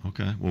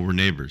 Okay. Well, we're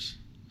neighbors.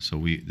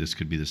 So this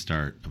could be the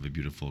start of a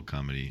beautiful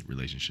comedy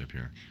relationship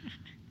here.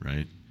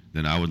 Right?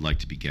 Then I would like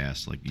to be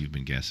gassed like you've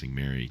been gassing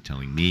Mary,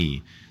 telling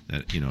me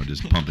that,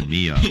 just pumping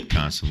me up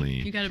constantly.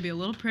 You got to be a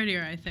little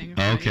prettier, I think.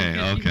 Okay,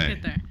 You can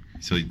get there.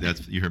 So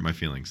you hurt my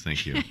feelings.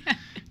 Thank you.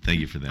 Thank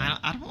you for that.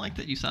 I don't like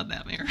that you said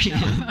that, Mary.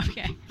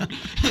 Okay.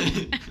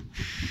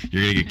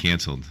 You're going to get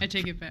canceled. I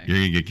take it back. You're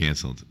going to get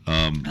canceled.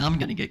 I'm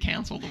going to get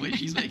canceled the way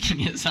she's making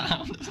it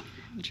sound.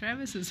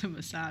 Travis is a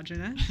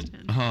misogynist.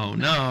 Oh,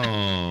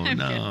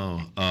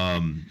 no.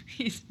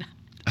 He's not.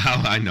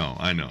 I know.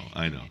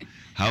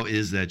 How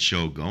is that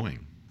show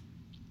going?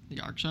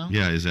 The art show?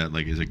 Yeah, is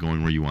it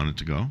going where you want it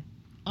to go?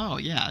 Oh,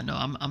 yeah. No,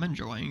 I'm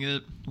enjoying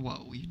it.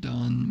 We've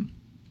done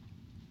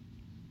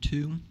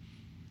 2.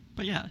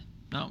 But yeah,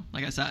 no,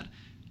 like I said,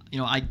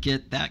 I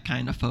get that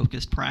kind of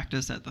focused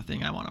practice at the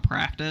thing I want to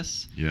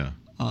practice. Yeah.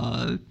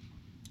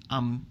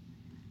 I'm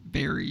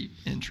very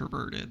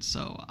introverted,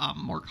 so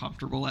I'm more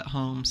comfortable at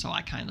home. So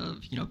I kind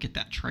of, get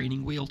that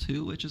training wheel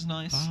too, which is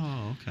nice.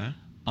 Oh, okay.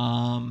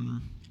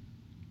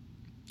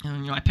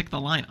 And, I pick the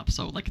lineup,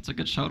 so it's a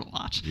good show to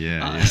watch.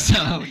 Yeah.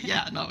 So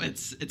yeah, no,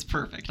 it's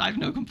perfect. I have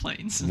no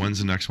complaints. When's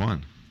the next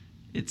one?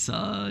 It's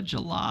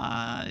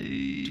July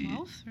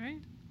 12th, right?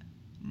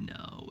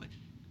 No,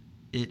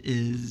 it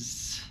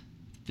is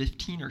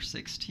 15 or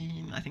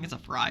 16. I think it's a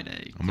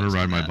Friday. I'm gonna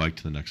ride my bike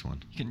to the next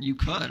one. You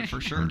could for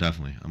sure. I'm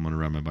gonna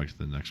ride my bike to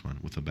the next one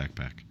with a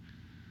backpack.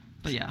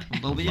 But yeah,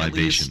 there'll be at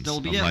least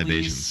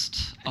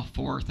a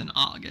 4th in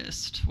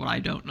August. What I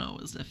don't know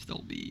is if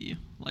there'll be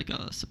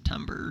a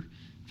September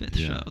 5th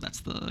show.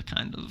 That's the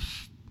kind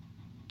of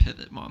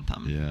pivot month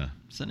I'm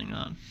sitting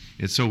on.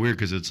 It's so weird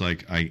because it's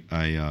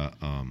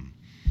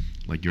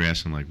you're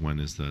asking when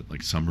is the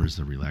summer is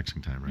the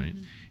relaxing time, right?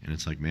 Mm-hmm. And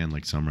it's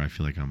man, summer I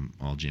feel like I'm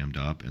all jammed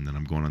up, and then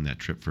I'm going on that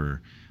trip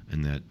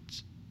in that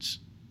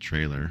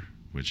trailer,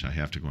 which I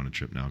have to go on a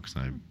trip now because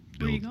I build.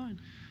 Where are you going?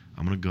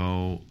 I'm gonna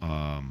go.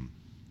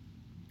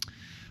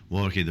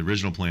 Well, okay. The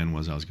original plan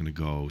was I was gonna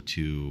go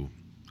to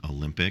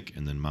Olympic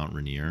and then Mount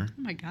Rainier.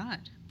 Oh my God.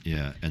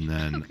 Yeah, and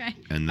then okay.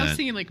 And then I was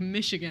thinking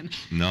Michigan.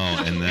 No,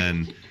 and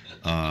then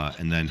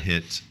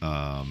hit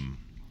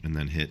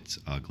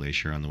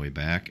Glacier on the way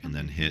back, and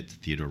then hit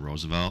Theodore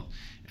Roosevelt,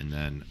 and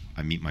then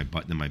I meet my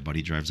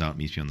buddy drives out,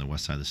 meets me on the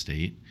west side of the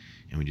state,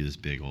 and we do this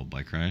big old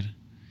bike ride.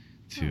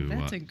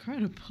 That's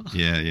incredible.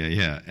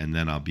 Yeah, and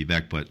then I'll be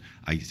back. But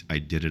I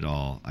did it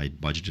all. I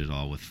budgeted it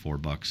all with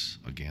 $4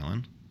 a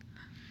gallon.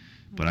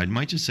 But I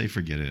might just say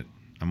forget it.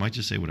 I might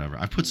just say whatever.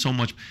 I put so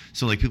much.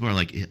 So people are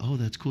like, oh,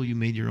 that's cool. You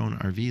made your own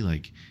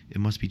RV. It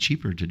must be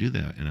cheaper to do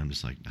that. And I'm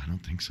just I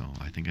don't think so.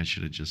 I think I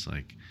should have just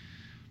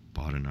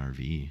bought an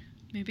RV.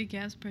 Maybe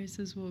gas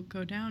prices will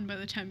go down by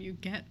the time you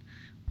get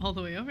all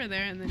the way over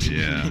there, and then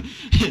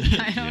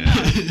I don't know.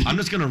 I'm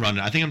just gonna run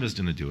it. I think I'm just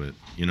gonna do it.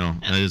 You know,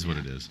 that is what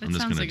it is. I'm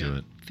just gonna do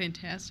it.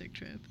 Fantastic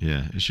trip.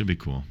 Yeah, it should be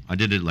cool. I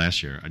did it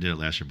last year,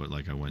 but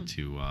like I went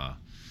to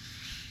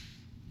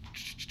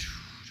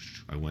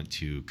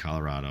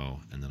Colorado,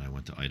 and then I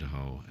went to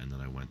Idaho, and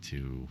then I went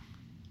to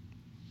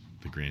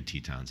the Grand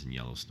Tetons in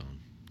Yellowstone.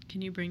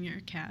 Can you bring your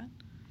cat?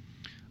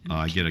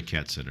 I get a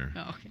cat sitter.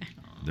 Oh, okay.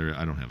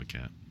 I don't have a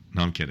cat.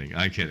 No, I'm kidding.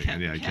 I catch her.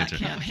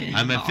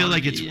 I feel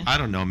like it's. I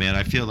don't know, man.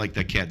 I feel like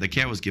the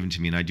cat was given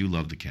to me, and I do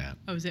love the cat.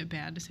 Oh, is it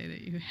bad to say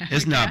that you have?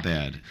 It's not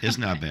bad. It's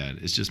not bad.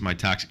 It's just my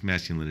toxic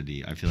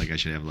masculinity. I feel like I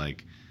should have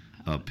like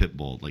a pit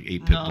bull, like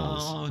 8 pit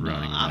bulls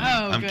running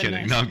around. I'm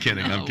kidding. No, I'm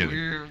kidding. I'm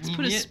kidding. Let's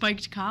put a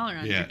spiked collar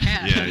on your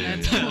cat.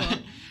 That's cool.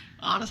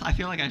 Honestly, I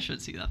feel like I should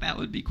see that. That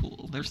would be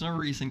cool. There's no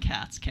reason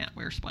cats can't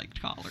wear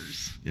spiked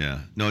collars.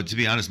 Yeah. No, to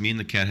be honest, me and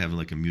the cat have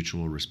like a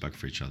mutual respect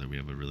for each other. We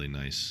have a really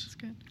nice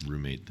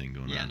roommate thing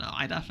going on. Yeah, no,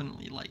 I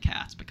definitely like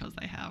cats because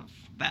they have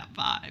that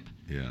vibe.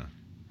 Yeah.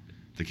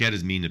 The cat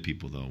is mean to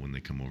people, though, when they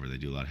come over. They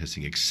do a lot of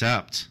hissing,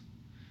 except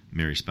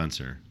Mary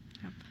Spencer,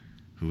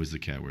 who is the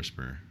cat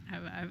whisperer. I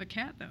have a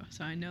cat, though,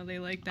 so I know they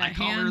like that. I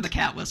called her the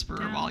cat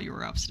whisperer while you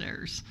were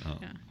upstairs. Oh,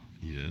 yeah.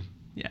 You did?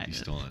 Yeah, you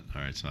stole it.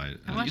 All right, so I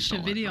watched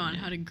a video on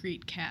how to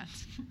greet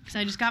cats because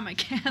I just got my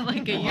cat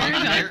like a year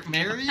ago.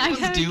 Mary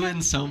was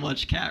doing so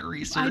much cat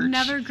research. I'd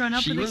never grown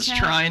up with a cat. She was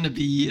trying to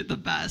be the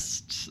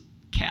best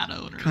cat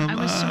owner. I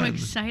was so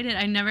excited.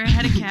 I never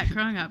had a cat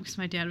growing up because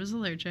my dad was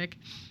allergic,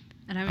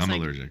 and I was I'm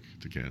allergic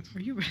to cats.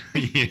 Are you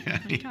really? Yeah.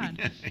 Oh my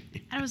God. And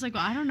I was like,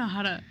 well, I don't know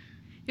how to.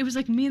 It was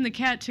like me and the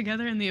cat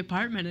together in the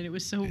apartment, and it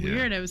was so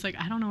weird. I was like,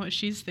 I don't know what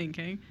she's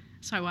thinking.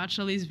 So I watched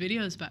all these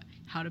videos about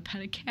how to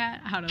pet a cat,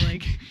 how to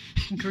like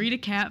greet a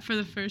cat for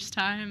the first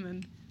time,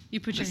 and you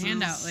put your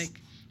hand out like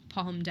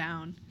palm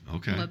down,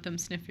 and let them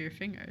sniff your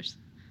fingers.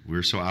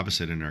 We're so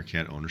opposite in our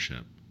cat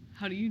ownership.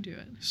 How do you do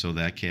it? So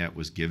that cat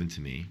was given to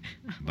me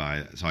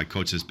so I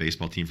coached this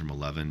baseball team from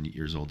 11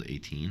 years old to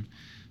 18.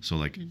 So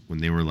like when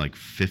they were like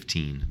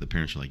 15, the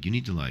parents were like, you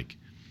need to like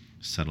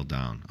settle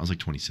down. I was like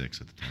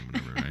 26 at the time,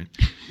 whatever, right?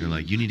 They're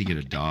like, you need to get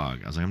a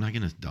dog. I was like, I'm not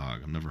getting a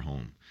dog. I'm never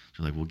home.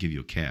 They're like, we'll give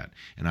you a cat.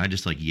 And I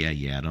just like,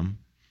 yeah them,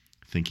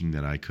 thinking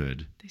that I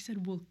could. They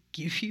said, we'll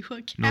give you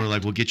a cat? No, they're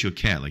like, we'll get you a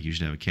cat. Like, you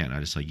should have a cat. And I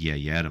just like,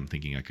 yeah them,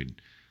 thinking I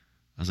could.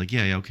 I was like,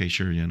 yeah, okay,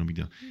 sure, yeah, no big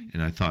deal.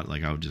 And I thought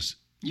like I would just.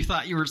 You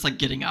thought you were just like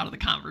getting out of the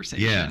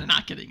conversation and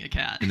not getting a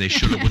cat. And they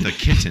showed up with a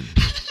kitten.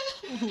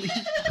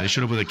 They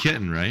showed up with a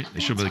kitten, right? They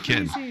showed up with a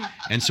kitten.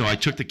 And so I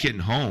took the kitten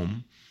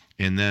home,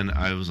 and then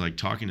I was like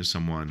talking to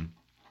someone,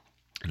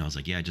 and I was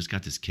like, yeah, I just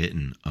got this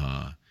kitten.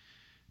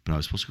 But I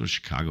was supposed to go to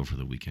Chicago for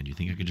the weekend. Do you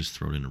think I could just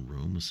throw it in a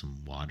room with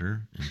some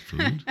water and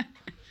food?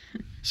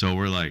 So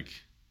we're like,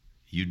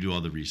 you do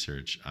all the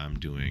research. I'm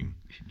doing.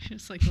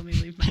 Just like, let me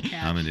leave my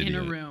cat I'm an in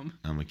idiot. A room.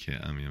 I'm an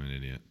idiot.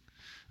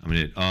 I'm an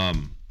idiot.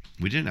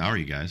 We did an hour,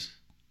 you guys.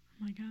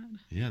 Oh my God.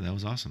 Yeah, that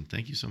was awesome.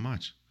 Thank you so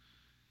much.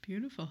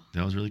 Beautiful.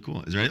 That was really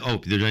cool. Is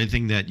there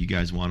anything that you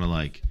guys want to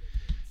like?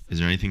 Is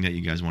there anything that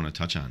you guys want to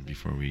touch on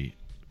before we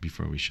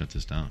shut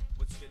this down?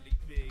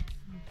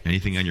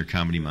 Anything on your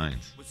comedy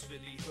minds?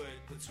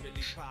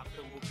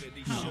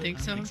 I don't think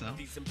so.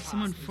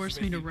 Someone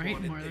forced me to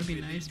write more. That'd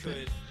be nice,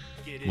 but.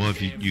 Well,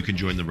 if you can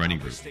join the writing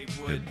group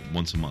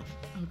once a month.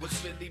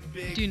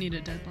 Okay. Do you need a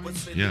deadline?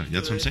 Yeah,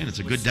 that's what I'm saying. It's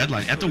a good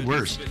deadline. At the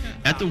worst,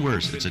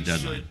 it's a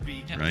deadline,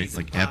 right?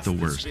 Like at the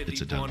worst, it's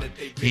a deadline.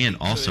 And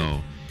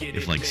also,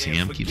 if like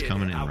Sam keeps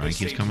coming and Ryan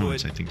keeps coming,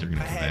 which I think they're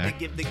gonna come back,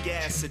 they're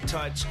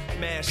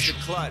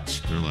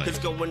like, cause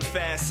going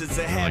fast is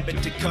a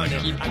habit to cut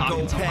it. I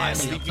go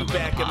past, leave you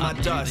back in my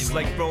dust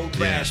like road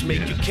rash,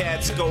 make you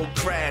cats go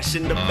crash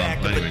in the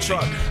back of a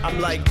truck. I'm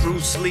like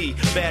Bruce Lee,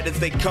 bad as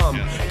they come,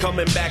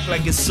 coming back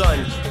like his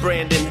son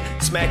Brandon,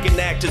 smacking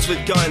actors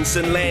with guns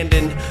and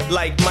landing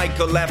like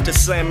Michael after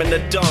slamming a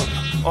dunk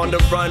on the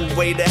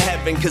runway to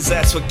heaven, cause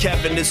that's where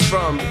Kevin is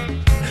from.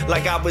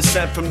 Like I was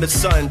sent from the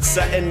sun,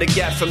 setting the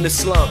gap from the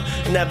slump,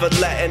 never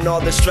letting all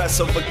the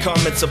stress overcome.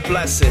 It's a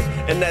blessing,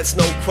 and that's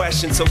no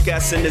question, so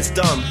guessing is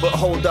dumb. But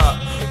hold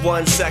up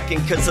 1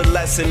 second, cause the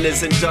lesson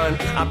isn't done.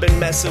 I've been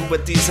messing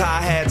with these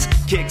hi-hats,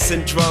 kicks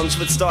and drums,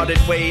 which started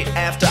way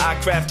after I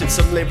crafted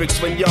some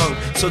lyrics when young.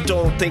 So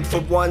don't think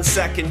for 1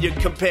 second you're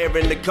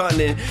comparing the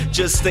gunning.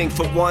 Just think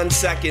for 1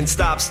 second,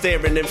 stop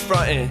staring and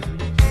fronting.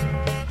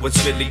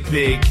 What's really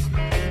big?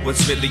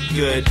 What's really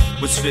good?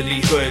 What's really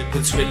hood?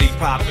 What's really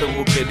poppin'?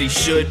 What really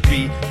should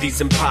be?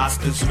 These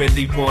imposters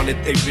really want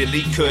it, they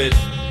really could.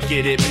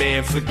 Get it,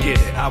 man, forget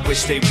it, I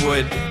wish they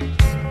would.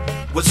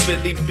 What's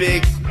really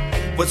big?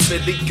 What's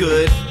really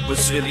good?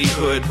 What's really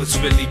hood? What's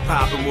really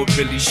poppin'? What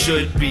really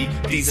should be?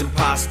 These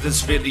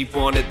imposters really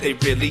want it, they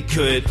really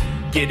could.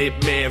 Get it,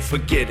 man,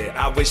 forget it,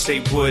 I wish they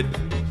would.